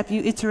every step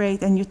you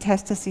iterate and you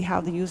test to see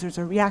how the users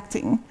are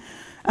reacting.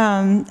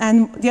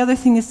 And the other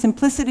thing is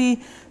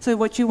simplicity, so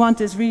what you want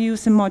is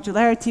reuse and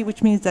modularity,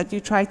 which means that you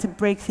try to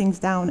break things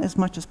down as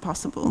much as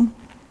possible.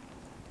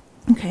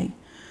 Okay.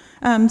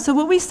 So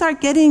what we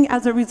start getting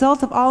as a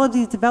result of all of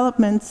these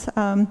developments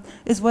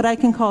is what I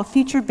can call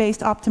feature-based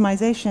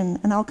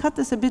optimization. And I'll cut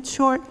this a bit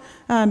short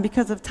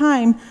because of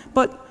time,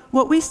 but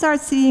what we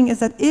start seeing is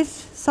that if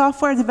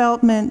software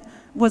development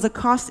was a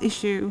cost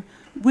issue,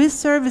 with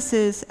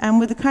services and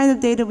with the kind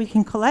of data we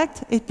can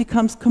collect, it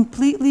becomes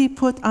completely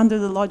put under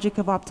the logic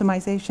of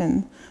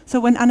optimization. So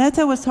when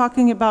Aneta was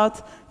talking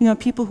about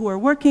people who are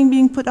working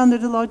being put under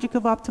the logic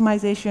of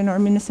optimization, or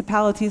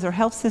municipalities or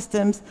health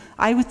systems,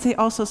 I would say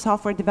also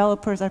software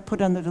developers are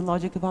put under the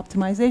logic of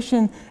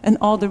optimization and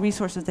all the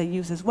resources they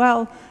use as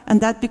well.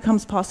 And that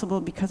becomes possible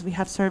because we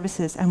have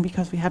services and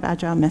because we have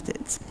agile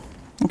methods.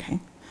 Okay,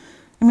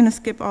 I'm going to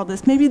skip all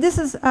this. Maybe this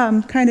is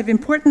kind of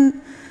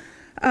important.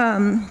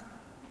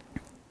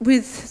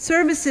 With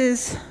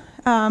services,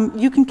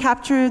 you can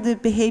capture the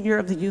behavior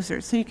of the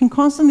users. So you can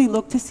constantly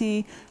look to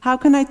see, how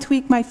can I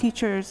tweak my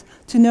features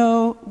to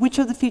know which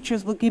of the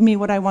features will give me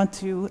what I want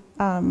to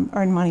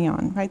earn money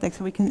on, right? Like,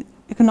 so we can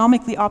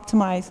economically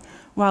optimize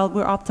while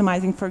we're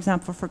optimizing, for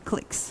example, for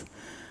clicks.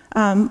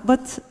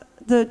 But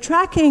the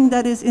tracking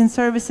that is in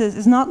services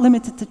is not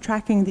limited to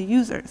tracking the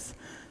users.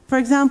 For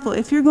example,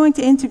 if you're going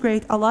to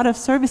integrate a lot of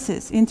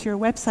services into your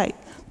website,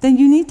 then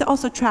you need to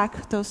also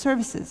track those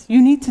services.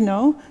 You need to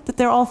know that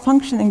they're all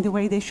functioning the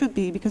way they should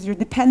be, because you're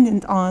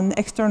dependent on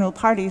external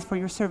parties for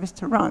your service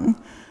to run.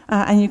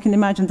 And you can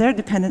imagine they're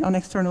dependent on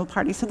external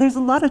parties. So there's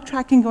a lot of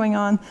tracking going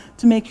on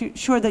to make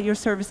sure that your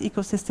service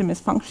ecosystem is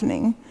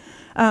functioning.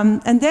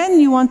 And then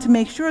you want to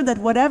make sure that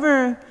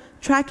whatever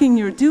tracking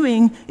you're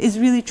doing is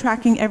really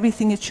tracking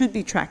everything it should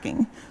be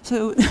tracking.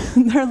 So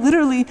there are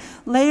literally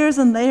layers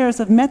and layers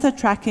of meta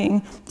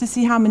tracking to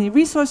see how many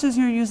resources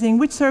you're using,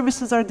 which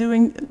services are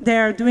doing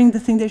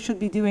the thing they should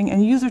be doing,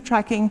 and user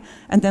tracking,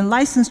 and then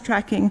license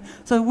tracking.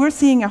 So we're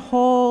seeing a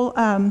whole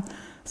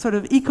sort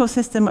of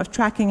ecosystem of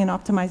tracking and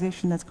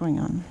optimization that's going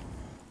on.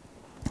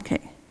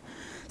 Okay.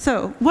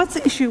 So what's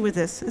the issue with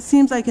this? It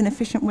seems like an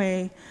efficient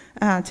way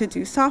to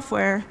do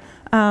software.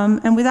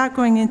 And without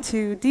going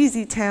into these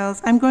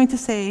details, I'm going to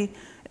say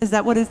is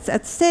that what is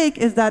at stake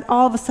is that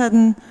all of a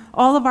sudden,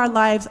 all of our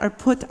lives are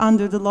put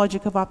under the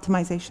logic of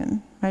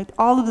optimization, right?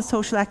 All of the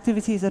social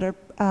activities that are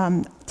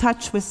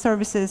touched with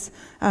services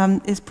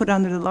is put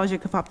under the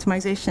logic of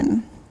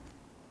optimization.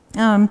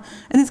 And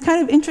it's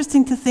kind of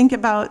interesting to think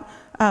about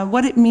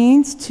what it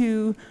means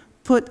to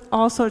put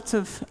all sorts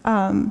of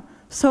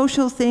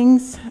social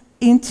things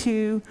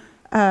into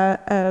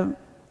a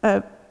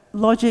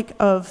logic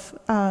of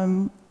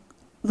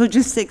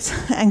logistics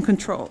and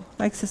control,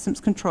 like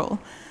systems control.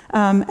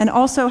 And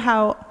also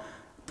how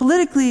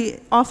politically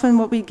often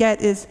what we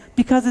get is,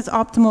 because it's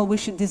optimal, we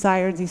should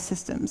desire these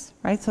systems,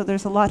 right? So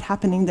there's a lot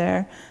happening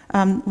there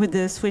with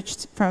the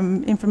switch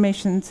from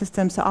information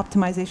systems to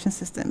optimization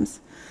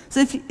systems.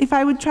 So if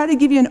I would try to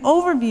give you an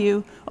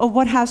overview of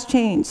what has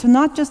changed, so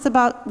not just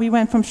about we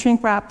went from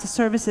shrink wrap to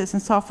services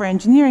and software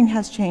engineering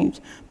has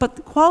changed,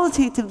 but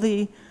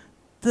qualitatively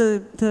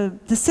the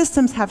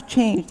systems have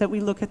changed that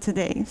we look at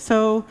today.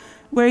 So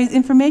whereas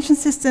information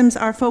systems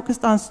are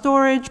focused on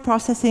storage,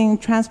 processing,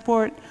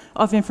 transport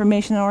of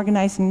information, and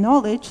organizing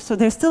knowledge, so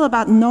they're still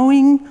about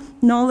knowing,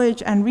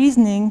 knowledge, and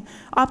reasoning,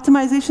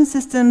 optimization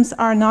systems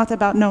are not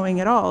about knowing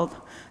at all.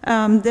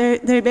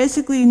 They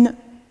basically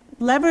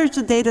leverage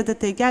the data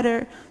that they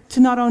gather to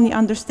not only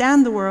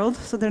understand the world,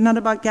 so they're not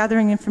about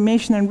gathering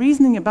information and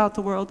reasoning about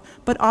the world,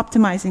 but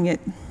optimizing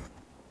it.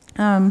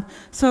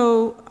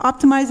 So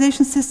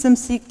optimization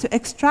systems seek to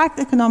extract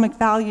economic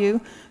value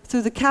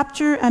through the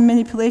capture and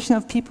manipulation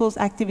of people's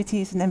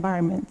activities and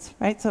environments,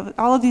 right? So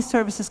all of these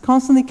services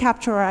constantly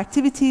capture our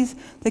activities,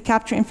 they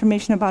capture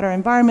information about our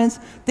environments.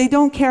 They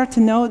don't care to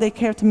know, they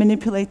care to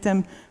manipulate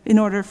them in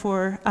order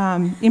for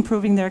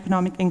improving their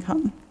economic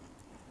income.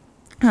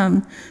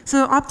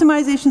 So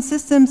optimization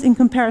systems, in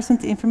comparison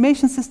to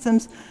information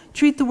systems,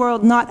 treat the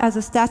world not as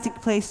a static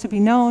place to be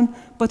known,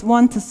 but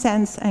one to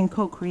sense and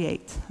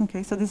co-create.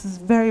 Okay, so this is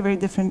very, very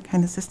different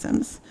kind of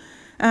systems.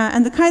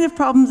 And the kind of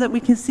problems that we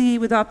can see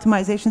with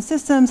optimization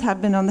systems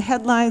have been on the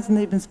headlines, and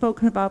they've been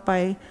spoken about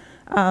by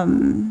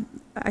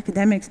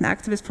academics and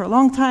activists for a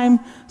long time.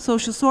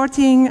 Social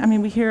sorting, I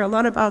mean, we hear a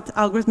lot about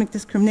algorithmic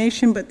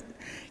discrimination, but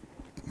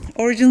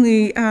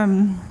originally,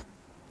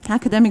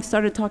 academics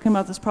started talking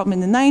about this problem in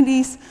the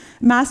 90s.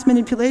 Mass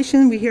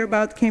manipulation, we hear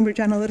about Cambridge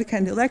Analytica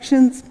and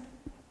elections.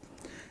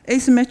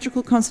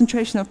 Asymmetrical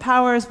concentration of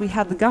powers, we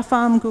have the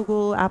GAFAM,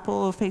 Google,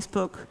 Apple,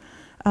 Facebook,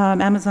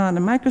 Amazon,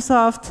 and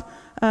Microsoft.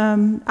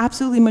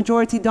 Absolutely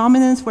majority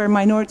dominance, where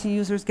minority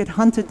users get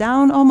hunted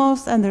down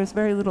almost, and there's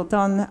very little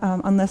done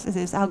unless it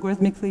is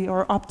algorithmically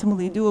or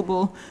optimally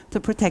doable to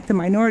protect the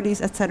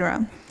minorities,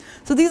 etc.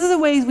 So these are the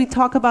ways we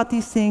talk about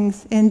these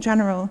things in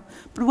general.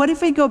 But what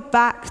if we go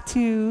back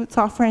to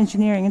software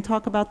engineering and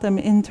talk about them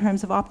in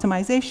terms of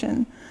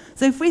optimization?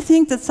 So if we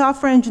think that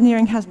software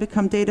engineering has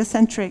become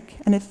data-centric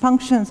and it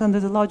functions under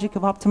the logic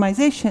of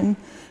optimization,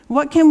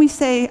 what can we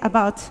say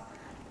about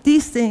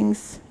these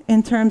things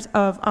in terms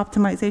of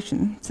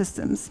optimization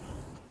systems?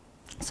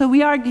 So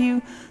we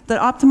argue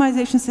that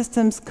optimization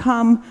systems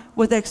come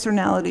with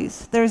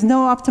externalities. There is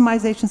no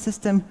optimization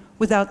system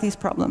without these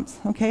problems,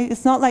 okay?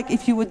 It's not like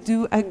if you would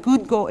do a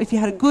good goal, if you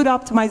had a good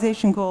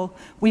optimization goal,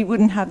 we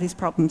wouldn't have these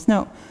problems.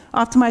 No,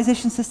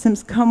 optimization systems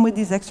come with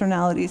these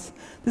externalities.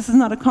 This is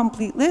not a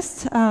complete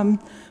list,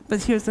 but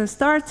here's the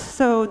start.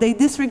 So they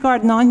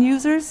disregard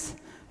non-users,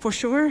 for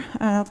sure.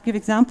 I'll give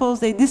examples.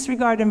 They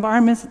disregard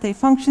environments that they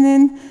function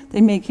in.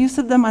 They make use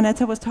of them.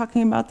 Aneta was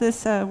talking about this,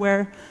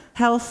 where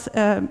health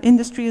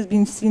industry is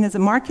being seen as a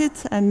market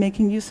and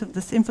making use of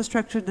this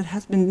infrastructure that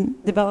has been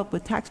developed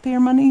with taxpayer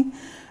money.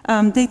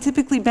 They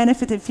typically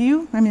benefit a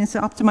few. I mean, it's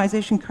an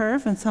optimization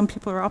curve, and some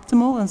people are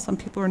optimal and some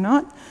people are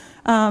not.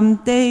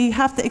 They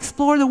have to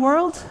explore the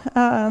world,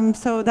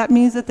 so that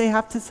means that they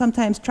have to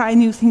sometimes try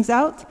new things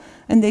out,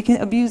 and they can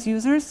abuse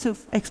users to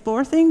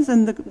explore things,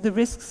 and the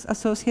risks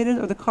associated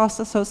or the costs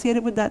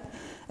associated with that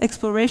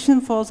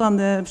exploration falls on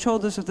the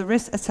shoulders of the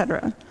risk,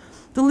 etc.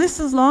 The list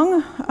is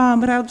long,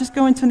 but I'll just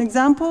go into an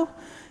example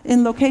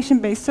in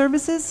location-based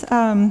services.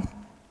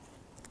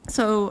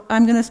 So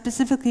I'm going to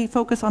specifically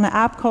focus on an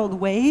app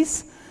called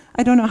Waze.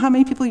 I don't know how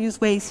many people use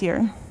Waze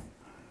here.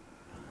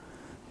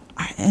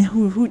 And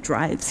who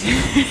drives,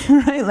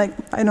 right? Like,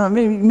 I don't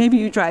know, maybe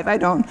you drive, I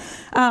don't.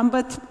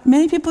 But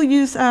many people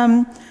use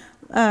Waze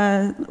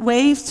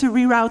to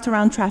reroute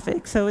around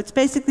traffic. So it's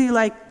basically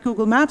like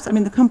Google Maps. I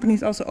mean, the company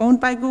is also owned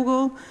by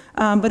Google,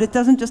 but it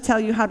doesn't just tell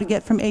you how to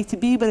get from A to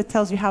B, but it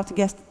tells you how to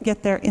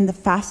get there in the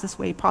fastest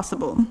way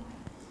possible.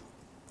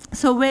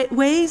 So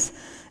Waze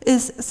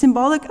is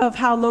symbolic of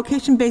how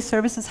location-based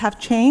services have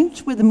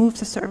changed with the move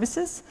to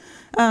services.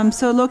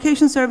 So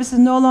location services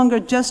no longer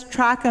just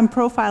track and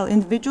profile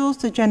individuals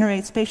to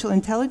generate spatial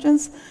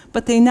intelligence,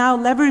 but they now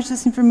leverage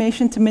this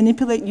information to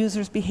manipulate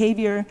users'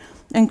 behavior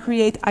and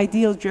create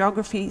ideal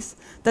geographies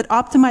that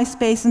optimize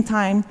space and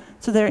time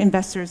to their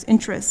investors'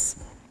 interests.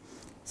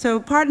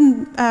 So part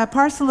and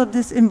parcel of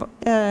this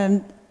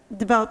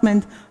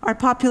development are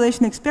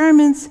population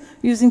experiments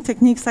using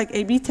techniques like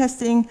A/B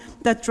testing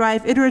that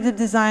drive iterative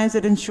designs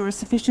that ensure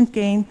sufficient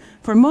gain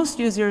for most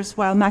users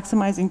while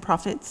maximizing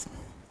profits.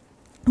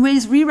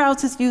 Waze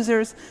reroutes its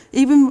users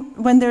even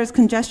when there is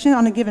congestion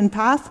on a given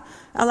path,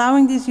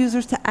 allowing these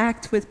users to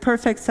act with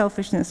perfect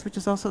selfishness, which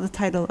is also the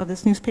title of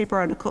this newspaper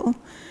article.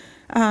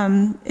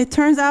 It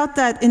turns out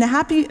that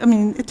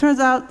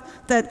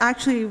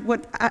actually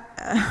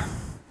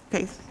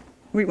okay,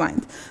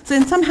 rewind. So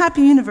in some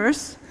happy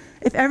universe,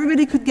 if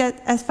everybody could get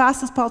as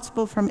fast as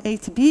possible from A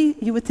to B,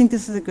 you would think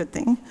this is a good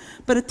thing.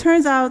 But it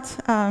turns out,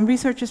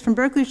 researchers from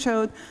Berkeley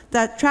showed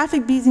that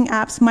traffic beating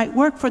apps might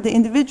work for the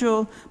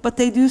individual, but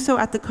they do so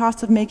at the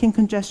cost of making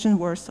congestion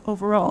worse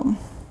overall.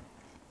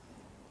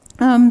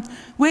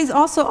 Waze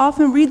also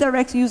often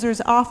redirects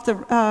users off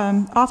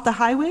the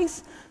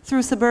highways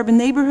through suburban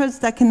neighborhoods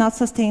that cannot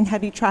sustain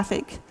heavy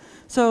traffic.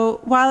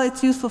 So while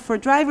it's useful for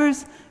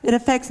drivers, it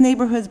affects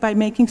neighborhoods by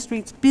making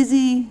streets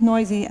busy,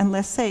 noisy, and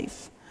less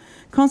safe.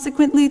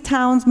 Consequently,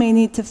 towns may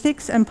need to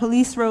fix and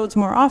police roads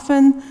more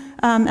often,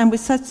 and with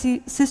such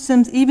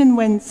systems, even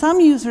when some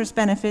users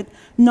benefit,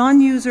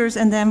 non-users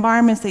and the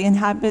environments they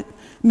inhabit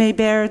may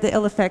bear the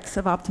ill effects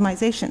of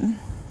optimization.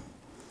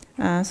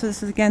 So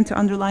this is again to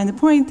underline the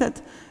point that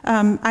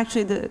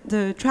actually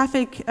the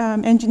traffic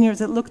engineers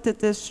that looked at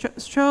this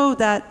show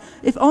that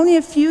if only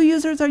a few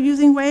users are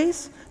using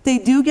Waze, they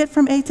do get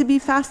from A to B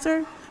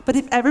faster, but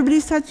if everybody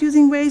starts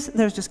using Waze,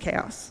 there's just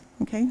chaos.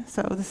 Okay,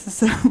 so this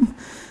is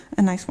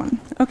a nice one.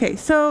 Okay,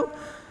 so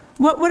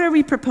what are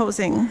we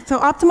proposing? So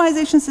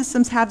optimization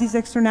systems have these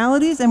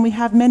externalities, and we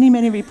have many,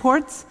 many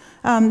reports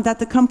that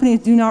the companies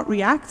do not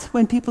react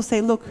when people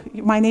say, look,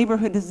 my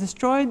neighborhood is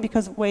destroyed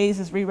because Waze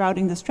is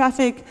rerouting this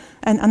traffic.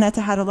 And Aneta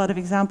had a lot of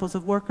examples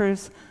of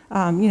workers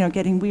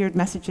getting weird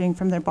messaging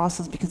from their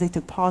bosses because they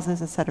took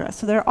pauses, etc.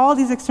 So there are all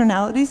these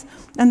externalities,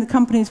 and the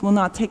companies will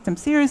not take them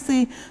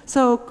seriously.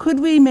 So could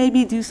we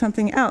maybe do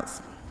something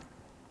else?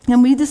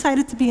 And we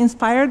decided to be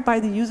inspired by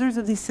the users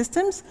of these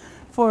systems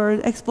for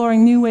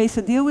exploring new ways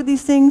to deal with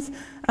these things.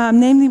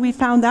 Namely, we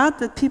found out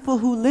that people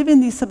who live in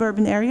these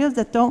suburban areas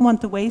that don't want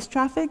the Waze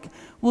traffic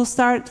will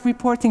start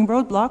reporting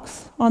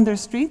roadblocks on their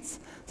streets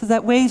so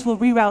that Waze will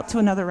reroute to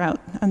another route,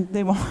 and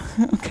they won't,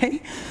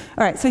 okay?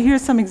 All right, so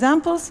here's some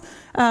examples.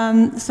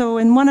 So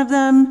in one of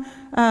them,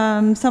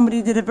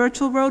 somebody did a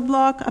virtual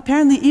roadblock.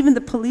 Apparently, even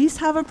the police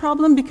have a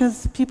problem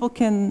because people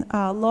can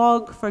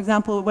log, for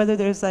example, whether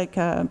there's like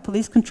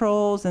police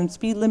controls and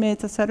speed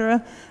limits,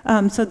 etc.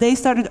 So they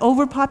started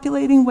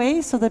overpopulating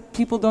Waze so that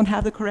people don't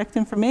have the correct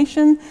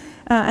information.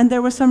 And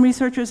there were some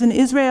researchers in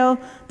Israel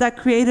that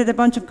created a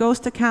bunch of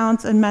ghost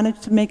accounts and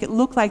managed to make it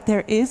look like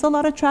there is a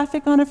lot of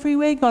traffic on a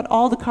freeway, got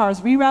all the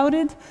cars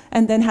rerouted,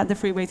 and then had the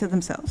freeway to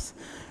themselves.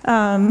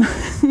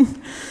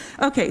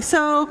 Okay,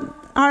 so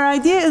our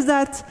idea is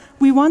that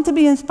we want to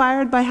be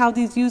inspired by how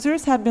these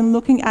users have been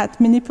looking at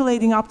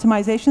manipulating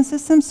optimization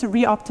systems to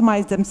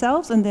re-optimize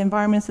themselves and the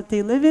environments that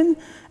they live in.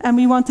 And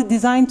we want to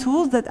design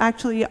tools that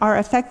actually are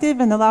effective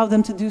and allow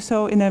them to do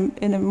so in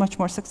a much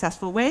more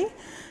successful way.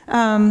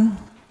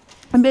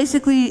 And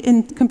basically,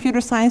 in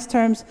computer science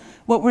terms,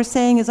 what we're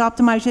saying is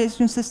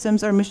optimization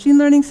systems are machine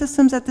learning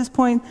systems at this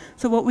point.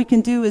 So what we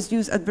can do is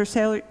use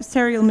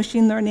adversarial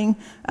machine learning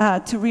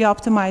to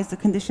re-optimize the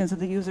conditions of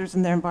the users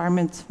and their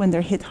environments when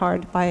they're hit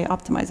hard by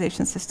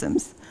optimization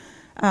systems.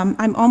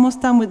 I'm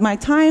almost done with my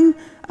time.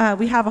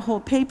 We have a whole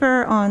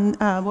paper on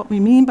what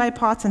we mean by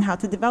pots and how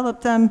to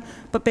develop them.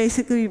 But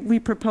basically, we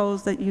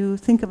propose that you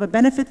think of a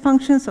benefit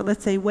function. So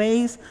let's say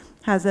Waze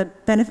has a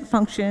benefit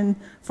function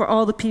for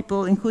all the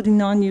people, including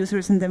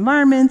non-users in the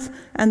environment,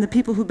 and the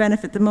people who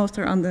benefit the most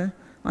are on the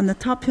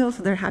top hill,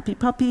 so they're happy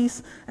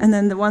puppies, and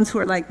then the ones who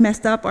are like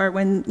messed up are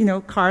when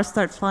cars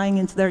start flying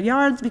into their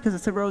yards because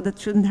it's a road that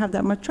shouldn't have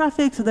that much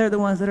traffic, so they're the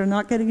ones that are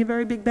not getting a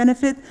very big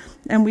benefit.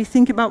 And we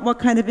think about what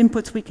kind of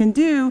inputs we can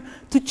do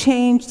to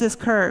change this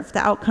curve, the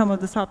outcome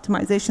of this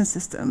optimization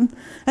system.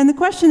 And the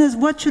question is,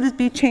 what should it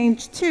be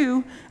changed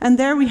to? And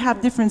there we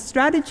have different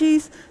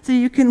strategies. So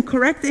you can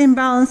correct the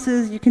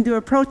imbalances, you can do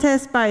a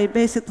protest by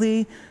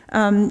basically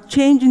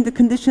changing the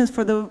conditions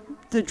for the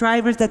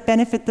drivers that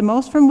benefit the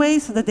most from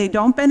Waze so that they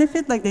don't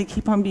benefit, like they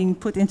keep on being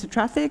put into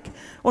traffic,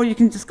 or you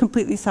can just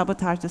completely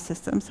sabotage the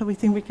system. So we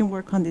think we can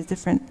work on these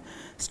different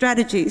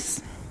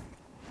strategies.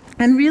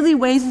 And really,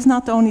 Waze is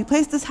not the only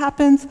place this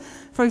happens.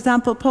 For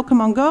example,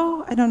 Pokemon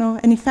Go. I don't know,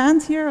 any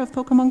fans here of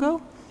Pokemon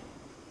Go?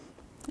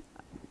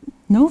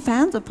 No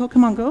fans of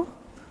Pokemon Go?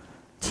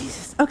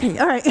 Jesus, okay,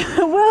 all right.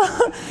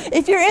 Well,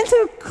 if you're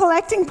into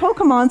collecting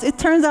Pokemons, it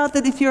turns out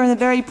that if you're in a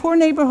very poor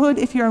neighborhood,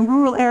 if you're in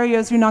rural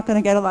areas, you're not going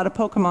to get a lot of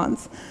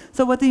Pokemons.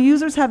 So what the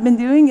users have been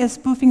doing is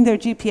spoofing their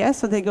GPS,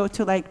 so they go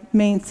to like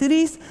main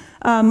cities.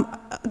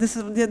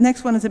 The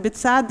next one is a bit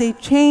sad. They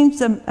changed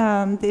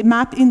the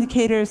map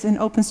indicators in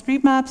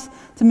OpenStreetMaps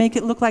to make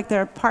it look like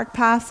they're park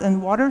paths and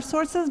water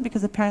sources,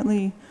 because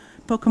apparently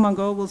Pokemon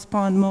Go will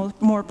spawn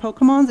more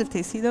Pokemons if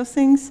they see those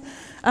things.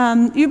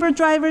 Uber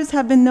drivers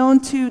have been known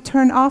to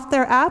turn off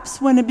their apps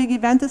when a big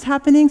event is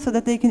happening so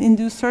that they can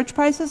induce surge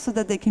prices so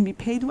that they can be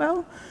paid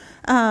well.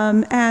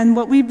 And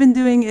what we've been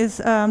doing is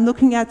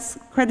looking at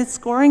credit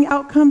scoring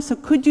outcomes. So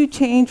could you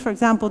change, for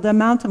example, the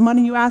amount of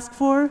money you ask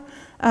for?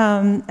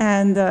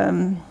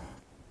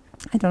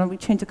 I don't know, we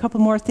changed a couple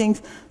more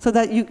things so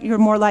that you're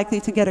more likely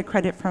to get a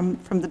credit from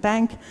the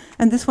bank.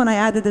 And this one I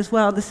added as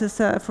well. This is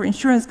for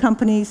insurance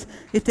companies.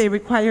 If they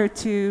require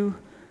to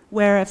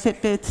wear a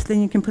Fitbit,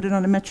 then you can put it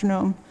on a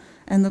metronome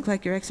and look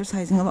like you're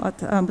exercising a lot.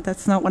 But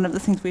that's not one of the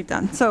things we've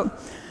done. So,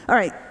 all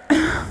right.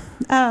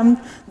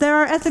 There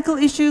are ethical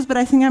issues, but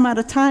I think I'm out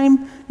of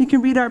time. You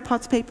can read our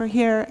POTS paper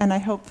here, and I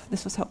hope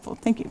this was helpful.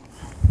 Thank you.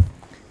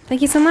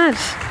 Thank you so much.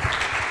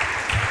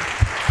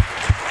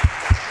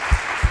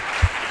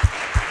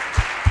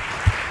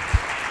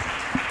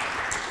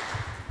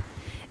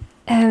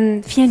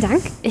 Vielen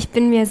Dank. Ich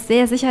bin mir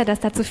sehr sicher, dass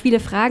dazu viele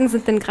Fragen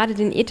sind, denn gerade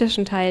den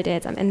ethischen Teil, der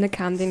jetzt am Ende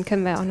kam, den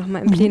können wir auch noch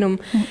mal im Plenum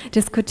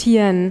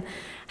diskutieren.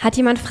 Hat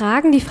jemand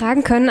Fragen? Die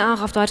Fragen können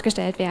auch auf Deutsch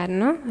gestellt werden,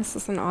 ne? Das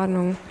ist in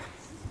Ordnung.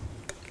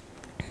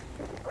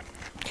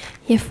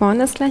 Hier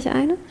vorne ist gleich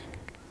eine.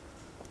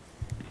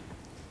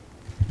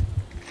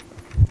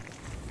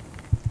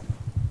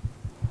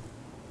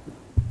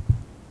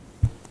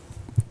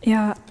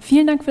 Ja,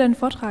 vielen Dank für deinen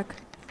Vortrag.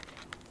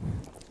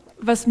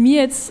 Was mir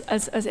jetzt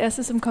als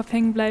erstes im Kopf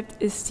hängen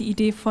bleibt, ist die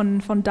Idee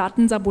von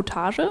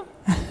Datensabotage.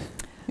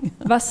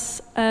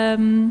 Was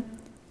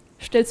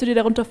stellst du dir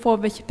darunter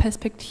vor, welche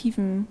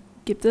Perspektiven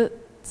gibt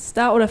es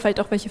da oder vielleicht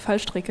auch welche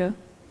Fallstricke?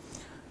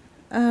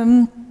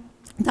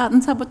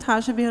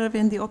 Datensabotage wäre,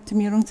 wenn die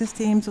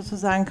Optimierungssystem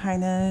sozusagen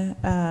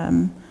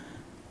keine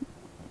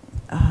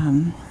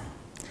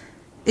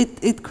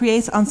It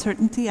creates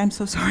uncertainty. I'm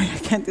so sorry, I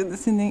can't do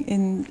this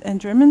in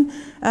German.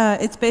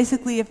 It's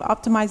basically if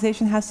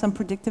optimization has some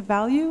predictive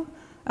value.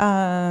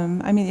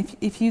 I mean,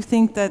 if you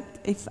think that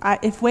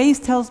if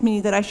Waze tells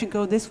me that I should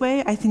go this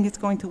way, I think it's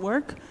going to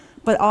work.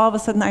 But all of a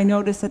sudden I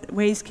notice that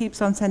Waze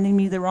keeps on sending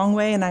me the wrong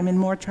way and I'm in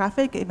more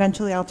traffic,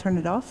 eventually I'll turn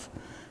it off.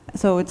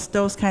 So it's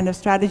those kind of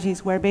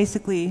strategies where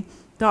basically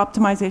the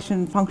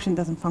optimization function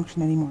doesn't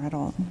function anymore at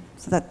all.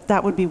 So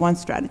that would be one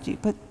strategy.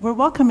 But we're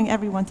welcoming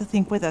everyone to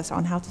think with us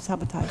on how to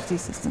sabotage these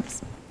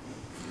systems.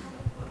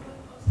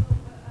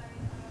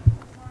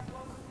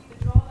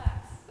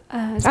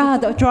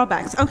 The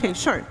drawbacks. Okay,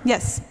 sure.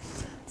 Yes.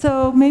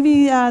 So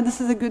maybe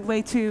this is a good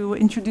way to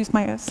introduce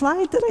my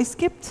slide that I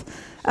skipped.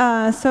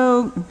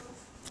 So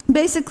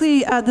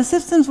basically, the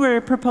systems we're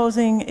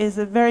proposing is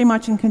very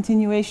much in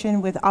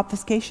continuation with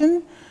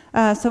obfuscation.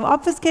 So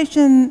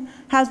obfuscation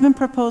has been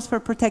proposed for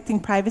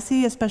protecting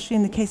privacy, especially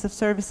in the case of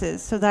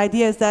services. So the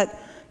idea is that,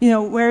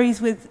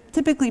 whereas with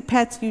typically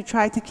pets, you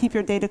try to keep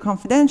your data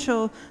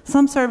confidential.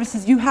 Some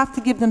services, you have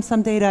to give them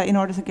some data in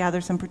order to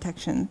gather some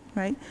protection,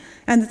 right?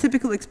 And the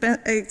typical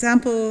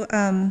example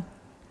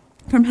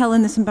from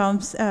Helen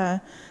Nissenbaum's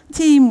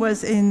team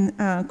was in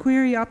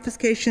query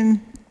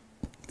obfuscation.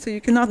 So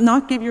you cannot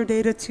not give your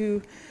data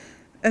to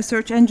a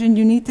search engine.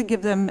 You need to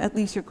give them at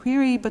least your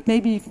query, but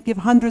maybe you can give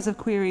hundreds of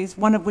queries,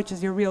 one of which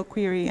is your real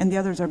query, and the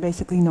others are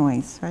basically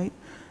noise, right?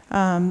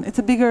 It's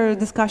a bigger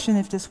discussion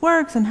if this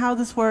works and how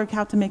this works,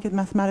 how to make it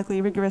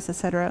mathematically rigorous,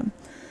 etc.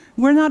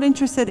 We're not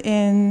interested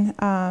in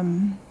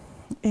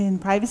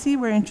privacy,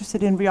 we're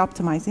interested in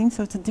re-optimizing,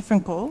 so it's a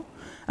different goal.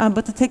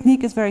 But the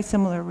technique is very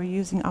similar, we're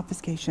using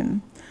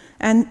obfuscation.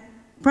 And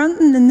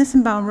Brunton and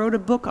Nissenbaum wrote a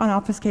book on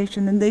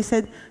obfuscation, and they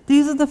said,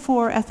 these are the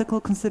 4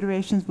 ethical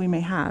considerations we may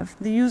have.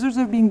 The users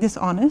are being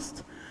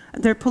dishonest,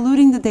 they're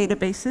polluting the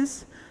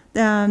databases,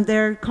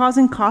 they're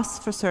causing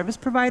costs for service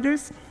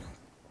providers,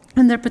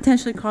 and they're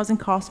potentially causing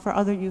costs for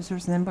other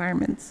users and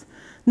environments.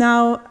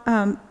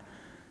 Now,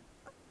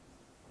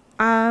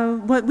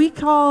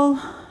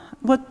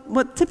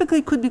 what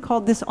typically could be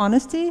called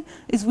dishonesty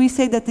is we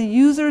say that the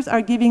users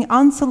are giving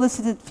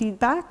unsolicited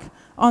feedback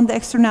on the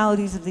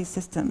externalities of these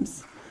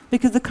systems.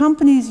 Because the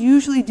companies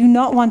usually do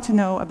not want to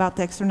know about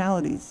the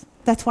externalities.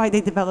 That's why they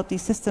develop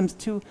these systems,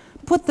 to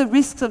put the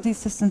risks of these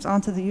systems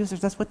onto the users.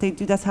 That's what they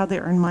do, that's how they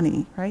earn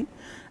money, right?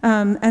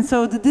 And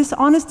so the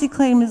dishonesty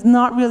claim is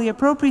not really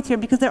appropriate here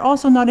because they're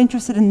also not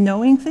interested in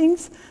knowing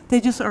things,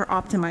 they just are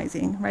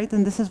optimizing, right?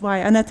 And this is why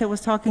Annette was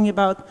talking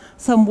about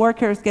some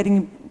workers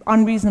getting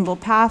unreasonable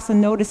paths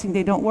and noticing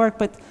they don't work,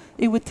 but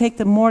it would take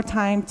them more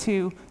time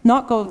to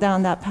not go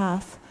down that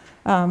path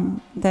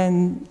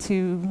than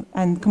to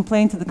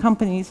complain to the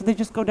company, so they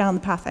just go down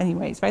the path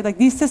anyways, right? Like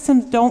these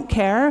systems don't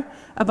care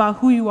about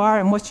who you are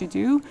and what you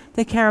do,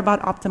 they care about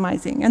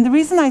optimizing. And the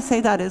reason I say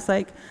that is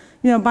like,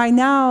 you know, by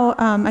now,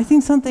 I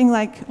think something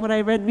like what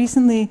I read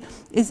recently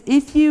is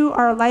if you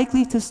are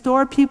likely to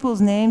store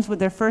people's names with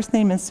their first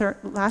name and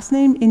last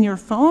name in your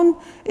phone,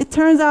 it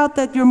turns out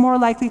that you're more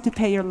likely to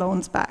pay your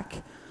loans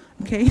back.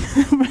 Okay,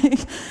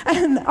 right?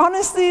 And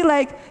honestly,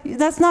 like,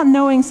 that's not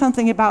knowing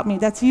something about me.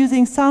 That's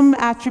using some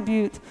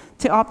attribute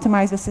to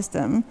optimize the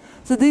system.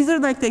 So these are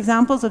like the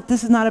examples of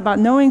this is not about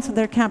knowing, so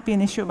there can't be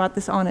an issue about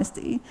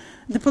dishonesty.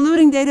 The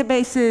polluting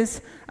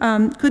databases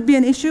could be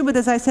an issue, but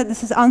as I said,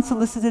 this is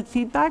unsolicited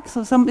feedback,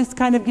 so it's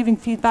kind of giving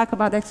feedback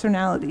about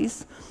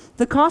externalities.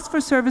 The cost for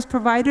service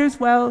providers,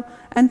 well,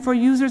 and for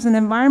users and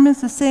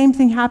environments, the same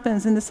thing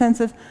happens in the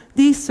sense of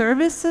these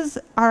services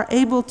are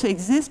able to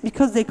exist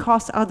because they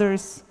cost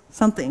others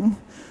something.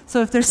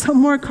 So if there's some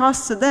more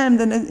cost to them,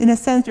 then in a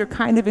sense you're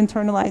kind of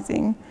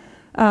internalizing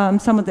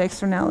some of the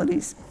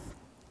externalities.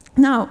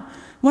 Now,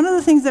 one of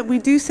the things that we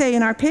do say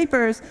in our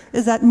papers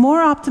is that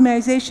more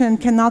optimization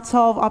cannot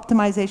solve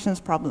optimization's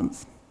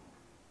problems.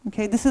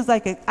 Okay, this is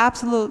like an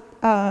absolute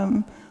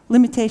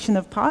limitation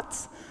of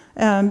POTS,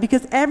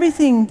 because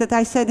everything that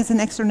I said is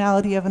an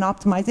externality of an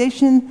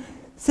optimization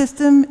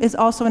system is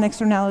also an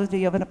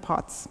externality of a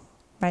POTS.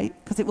 Right?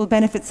 Because it will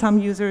benefit some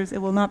users, it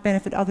will not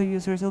benefit other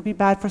users, it will be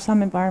bad for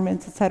some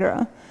environments,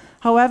 etc.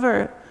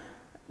 However,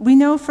 we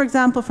know, for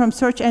example, from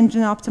search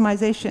engine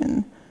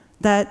optimization,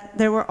 that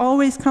there were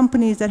always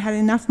companies that had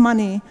enough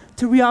money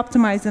to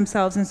re-optimize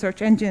themselves in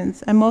search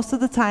engines, and most of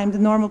the time, the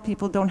normal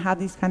people don't have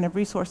these kind of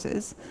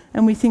resources,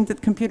 and we think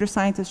that computer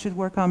scientists should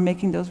work on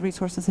making those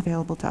resources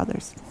available to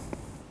others.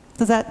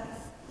 Does that?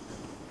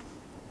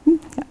 Yeah,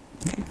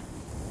 okay.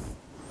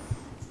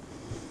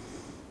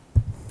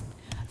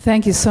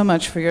 Thank you so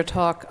much for your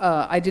talk.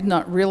 I did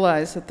not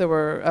realize that there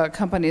were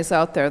companies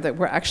out there that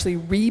were actually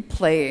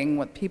replaying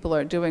what people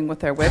are doing with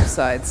their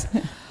websites.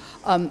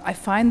 I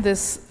find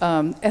this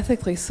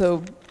ethically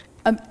so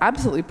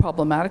absolutely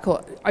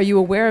problematical. Are you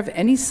aware of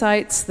any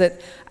sites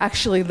that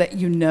actually let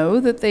you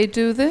know that they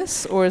do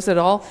this? Or is it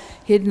all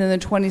hidden in the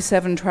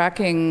 27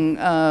 tracking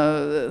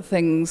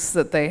things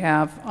that they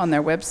have on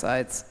their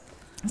websites?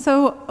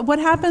 So what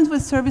happens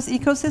with service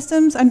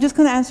ecosystems, I'm just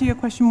going to answer your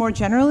question more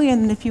generally,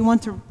 and if you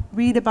want to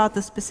read about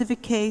the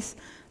specific case,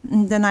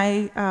 then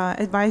I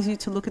advise you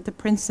to look at the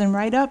Princeton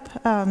write-up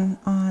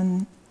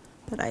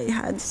that I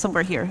had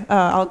somewhere here.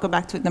 I'll go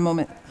back to it in a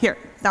moment. Here,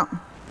 down.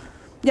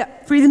 Yeah,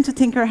 Freedom to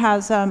Tinker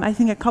has, I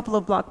think, a couple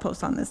of blog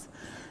posts on this.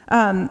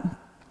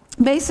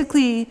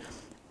 Basically,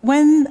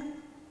 when,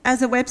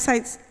 as a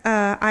website,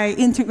 I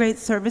integrate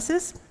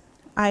services,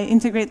 I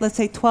integrate, let's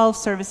say, 12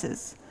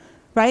 services.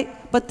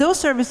 Right? But those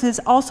services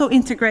also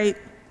integrate,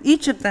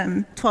 each of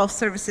them, 12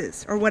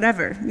 services or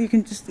whatever. You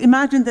can just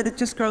imagine that it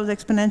just grows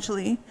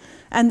exponentially.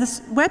 And the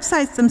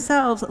websites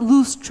themselves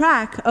lose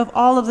track of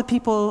all of the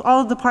people,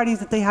 all of the parties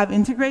that they have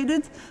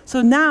integrated.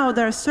 So now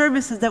there are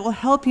services that will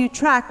help you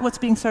track what's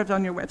being served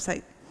on your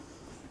website.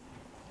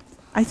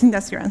 I think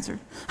that's your answer.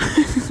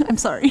 I'm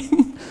sorry.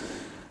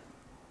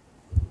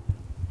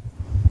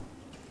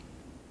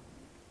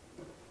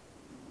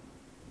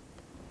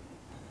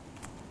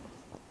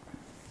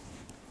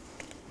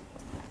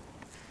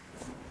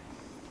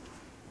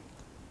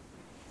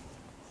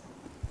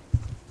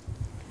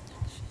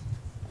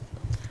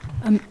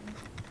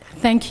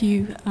 Thank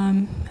you.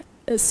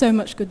 So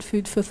much good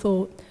food for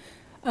thought.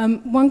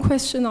 One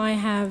question I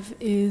have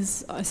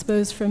is, I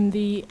suppose, from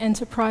the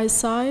enterprise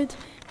side.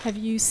 Have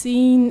you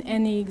seen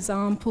any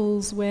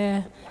examples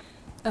where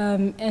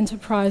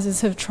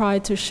enterprises have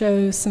tried to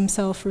show some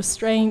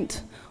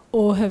self-restraint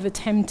or have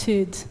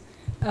attempted,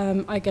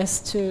 I guess,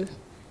 to,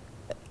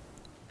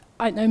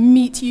 I don't know,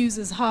 meet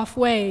users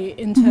halfway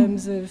in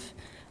terms of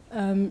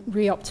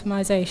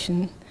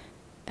re-optimization?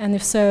 And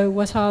if so,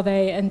 what are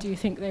they, and do you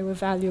think they were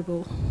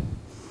valuable?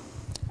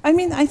 I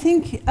mean, I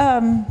think,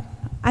 I'm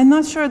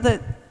not sure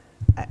that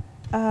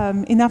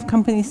enough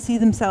companies see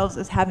themselves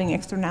as having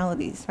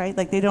externalities, right?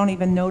 Like they don't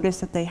even notice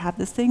that they have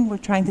this thing. We're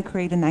trying to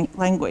create a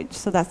language,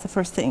 so that's the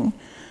first thing.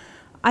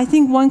 I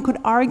think one could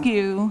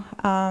argue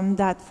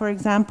that, for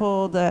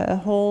example, the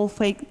whole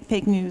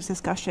fake news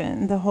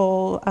discussion, the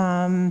whole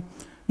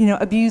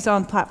abuse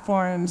on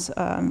platforms,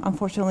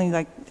 unfortunately,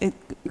 like it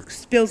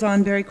spills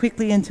on very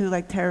quickly into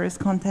like terrorist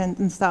content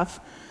and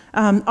stuff,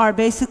 are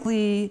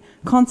basically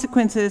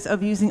consequences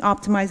of using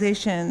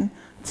optimization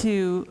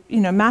to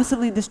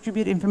massively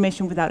distribute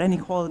information without any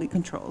quality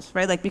controls,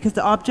 right? Like because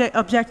the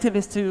objective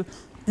is to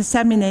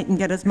disseminate and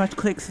get as much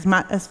clicks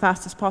as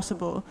fast as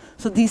possible.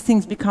 So these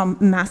things become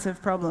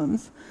massive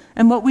problems.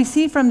 And what we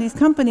see from these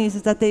companies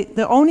is that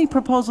the only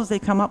proposals they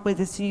come up with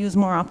is to use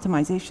more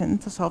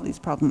optimization to solve these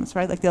problems,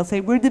 right? Like they'll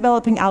say, we're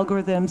developing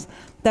algorithms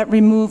that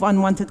remove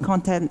unwanted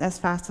content as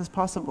fast as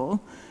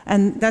possible.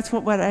 And that's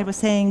what I was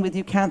saying with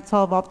you can't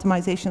solve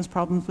optimization's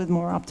problems with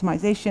more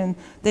optimization.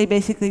 They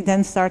basically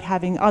then start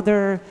having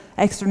other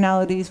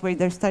externalities where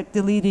they start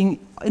deleting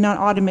in an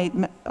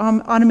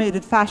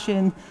automated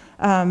fashion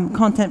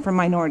content from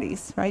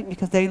minorities, right?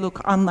 Because they look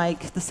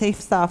unlike the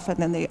safe stuff and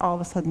then they all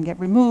of a sudden get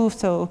removed.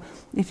 So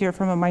if you're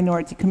from a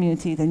minority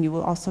community, then you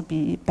will also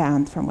be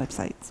banned from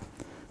websites.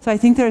 So I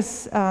think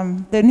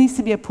there needs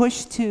to be a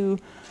push to,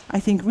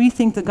 I think,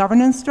 rethink the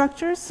governance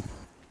structures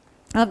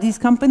of these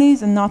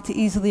companies and not to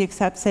easily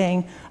accept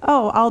saying,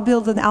 oh, I'll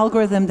build an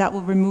algorithm that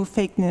will remove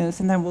fake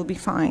news and then we'll be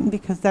fine,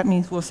 because that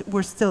means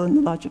we're still in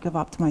the logic of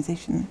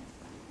optimization.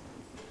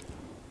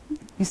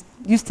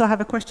 You still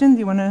have a question? Do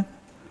you want to?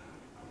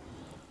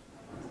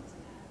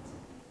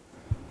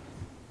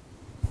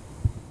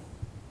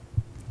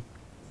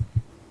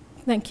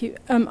 Thank you.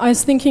 I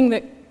was thinking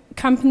that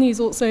companies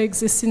also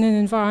exist in an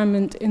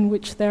environment in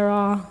which there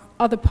are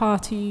other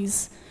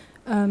parties,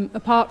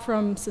 apart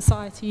from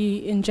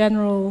society in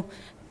general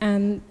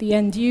and the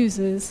end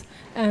users,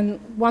 and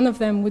one of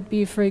them would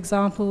be, for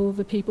example,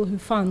 the people who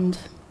fund.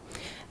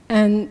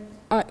 And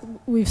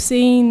we've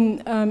seen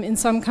in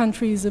some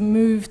countries a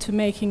move to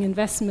making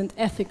investment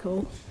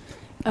ethical.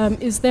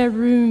 Is there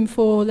room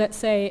for, let's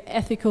say,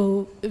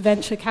 ethical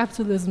venture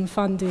capitalism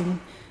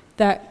funding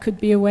that could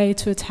be a way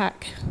to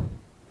attack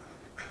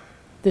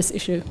this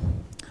issue?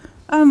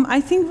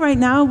 I think right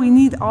now we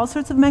need all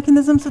sorts of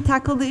mechanisms to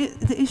tackle the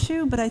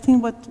issue, but I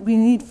think what we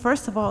need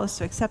first of all is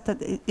to accept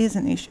that it is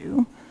an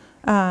issue.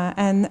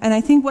 And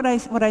I think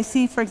what I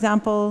see, for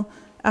example,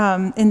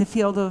 in the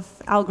field of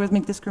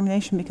algorithmic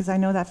discrimination, because I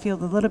know that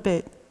field a little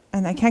bit,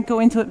 and I can't go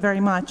into it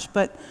very much,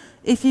 but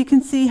if you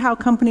can see how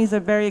companies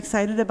are very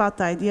excited about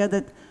the idea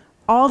that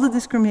all the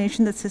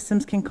discrimination that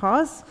systems can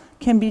cause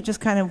can be just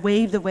kind of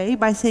waved away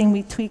by saying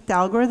we tweaked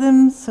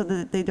algorithms so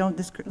that they don't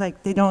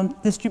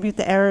distribute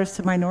the errors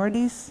to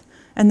minorities,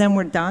 and then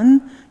we're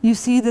done. You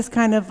see this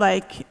kind of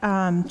like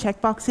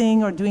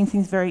checkboxing or doing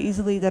things very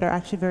easily that are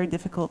actually very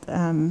difficult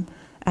and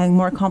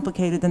more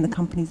complicated than the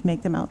companies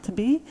make them out to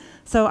be.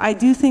 So I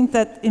do think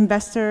that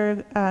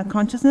investor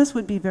consciousness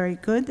would be very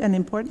good and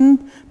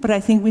important, but I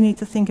think we need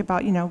to think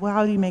about, well,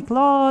 how do you make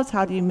laws?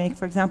 How do you make,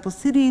 for example,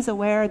 cities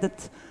aware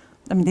that,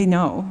 I mean, they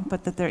know,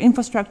 but that their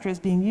infrastructure is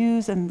being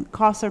used and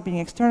costs are being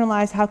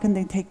externalized. How can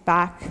they take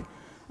back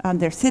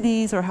their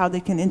cities, or how they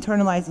can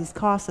internalize these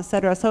costs, et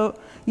cetera. So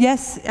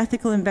yes,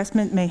 ethical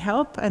investment may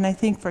help. And I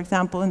think, for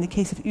example, in the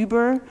case of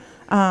Uber,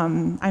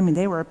 I mean,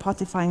 they were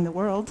potifying the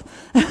world.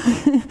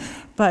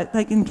 But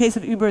like in the case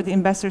of Uber, the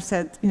investor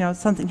said,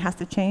 something has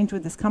to change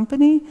with this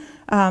company.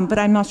 But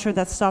I'm not sure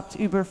that stopped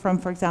Uber from,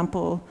 for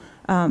example,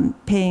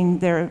 paying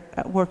their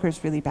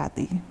workers really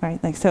badly,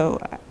 right? Like, so,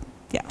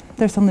 yeah,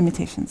 there's some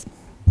limitations.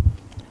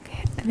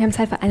 Okay. Wir haben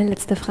Zeit für eine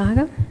letzte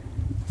Frage.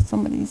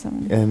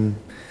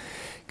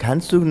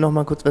 Kannst du noch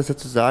mal kurz was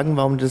dazu sagen,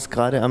 warum du das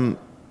gerade am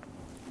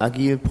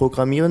agilen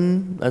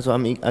Programmieren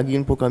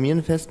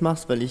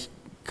festmachst? Weil ich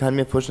kann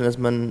mir vorstellen, dass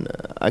man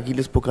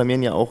agiles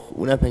Programmieren ja auch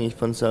unabhängig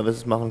von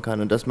Services machen kann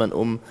und dass man,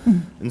 um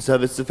einen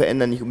Service zu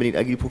verändern, nicht unbedingt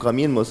agil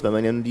programmieren muss, weil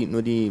man ja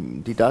nur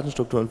die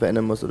Datenstrukturen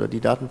verändern muss oder die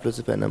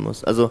Datenflüsse verändern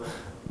muss. Also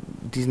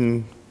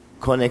diesen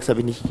Connex habe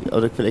ich nicht,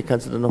 oder vielleicht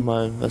kannst du da noch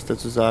mal was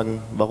dazu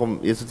sagen,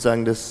 warum ihr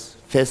sozusagen das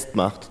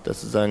festmacht,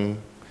 dass sozusagen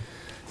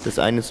das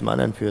eine zum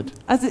anderen führt.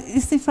 Also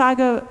ist die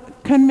Frage,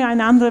 können wir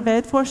eine andere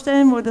Welt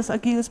vorstellen, wo das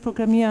agiles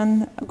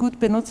Programmieren gut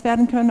benutzt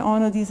werden kann,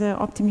 ohne diese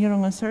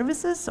Optimierung und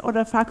Services?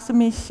 Oder fragst du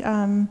mich,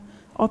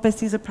 ob es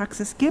diese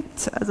Praxis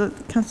gibt? Also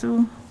kannst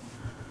du...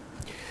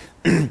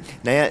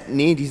 Naja,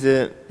 nee, die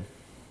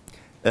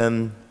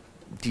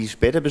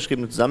später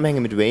beschriebenen Zusammenhänge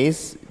mit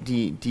Ways,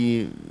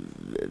 die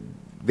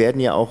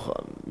werden ja auch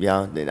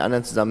in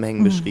anderen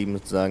Zusammenhängen beschrieben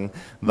sozusagen.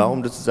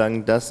 Warum du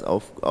sozusagen das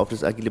auf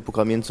das agile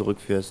Programmieren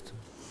zurückführst?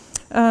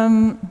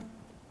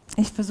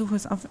 Ich tue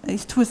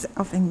es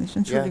auf Englisch,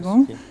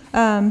 Entschuldigung. Yes,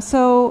 okay.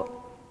 So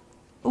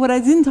what I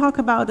didn't talk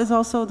about is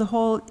also the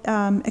whole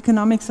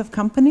economics of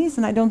companies,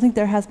 and I don't think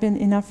there has been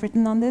enough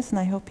written on this, and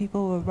I hope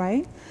people will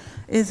write,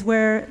 is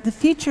where the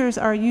features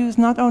are used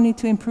not only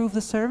to improve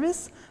the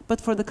service, but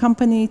for the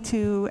company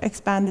to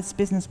expand its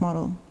business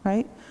model,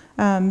 right?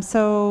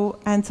 So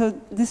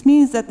this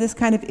means that this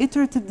kind of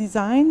iterative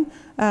design,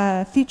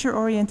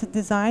 feature-oriented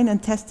design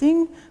and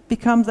testing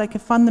becomes like a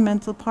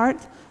fundamental part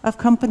of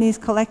companies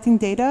collecting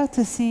data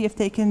to see if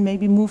they can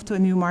maybe move to a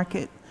new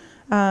market.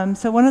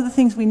 So one of the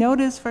things we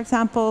noticed, for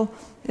example,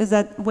 is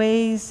that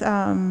Waze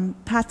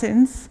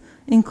patents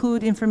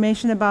include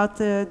information about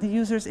the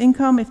user's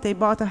income, if they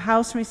bought a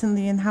house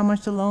recently and how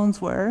much the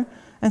loans were.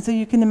 And so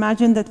you can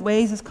imagine that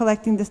Waze is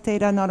collecting this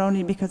data not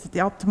only because it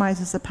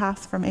optimizes the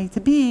path from A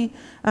to B,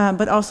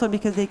 but also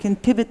because they can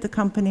pivot the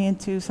company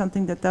into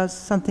something that does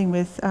something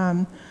with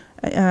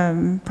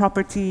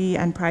property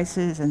and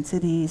prices and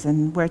cities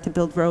and where to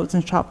build roads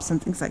and shops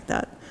and things like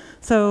that.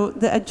 So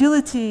the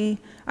agility,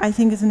 I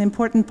think, is an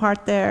important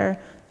part there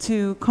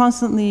to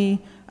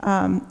constantly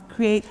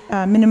create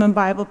minimum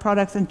viable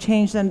products and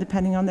change them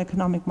depending on the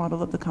economic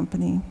model of the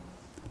company.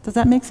 Does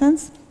that make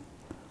sense?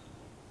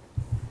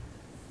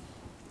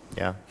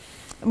 Yeah.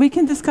 We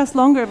can discuss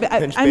longer, but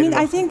I mean,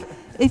 I think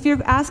if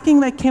you're asking,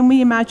 like, can we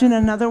imagine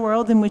another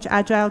world in which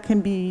Agile can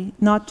be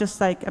not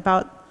just like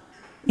about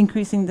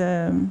increasing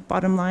the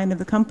bottom line of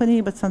the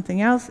company, but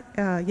something else?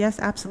 Yes,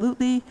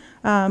 absolutely.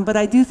 But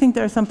I do think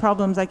there are some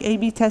problems, like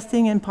A/B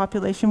testing and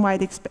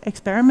population-wide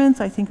experiments,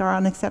 I think are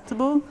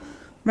unacceptable,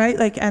 right?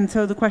 Like, and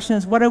so the question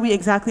is, what are we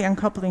exactly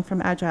uncoupling from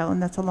Agile?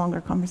 And that's a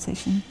longer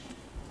conversation.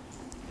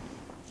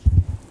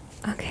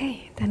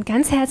 Okay, dann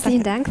ganz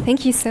herzlichen Dank.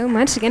 Thank you so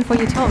much again for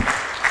your talk.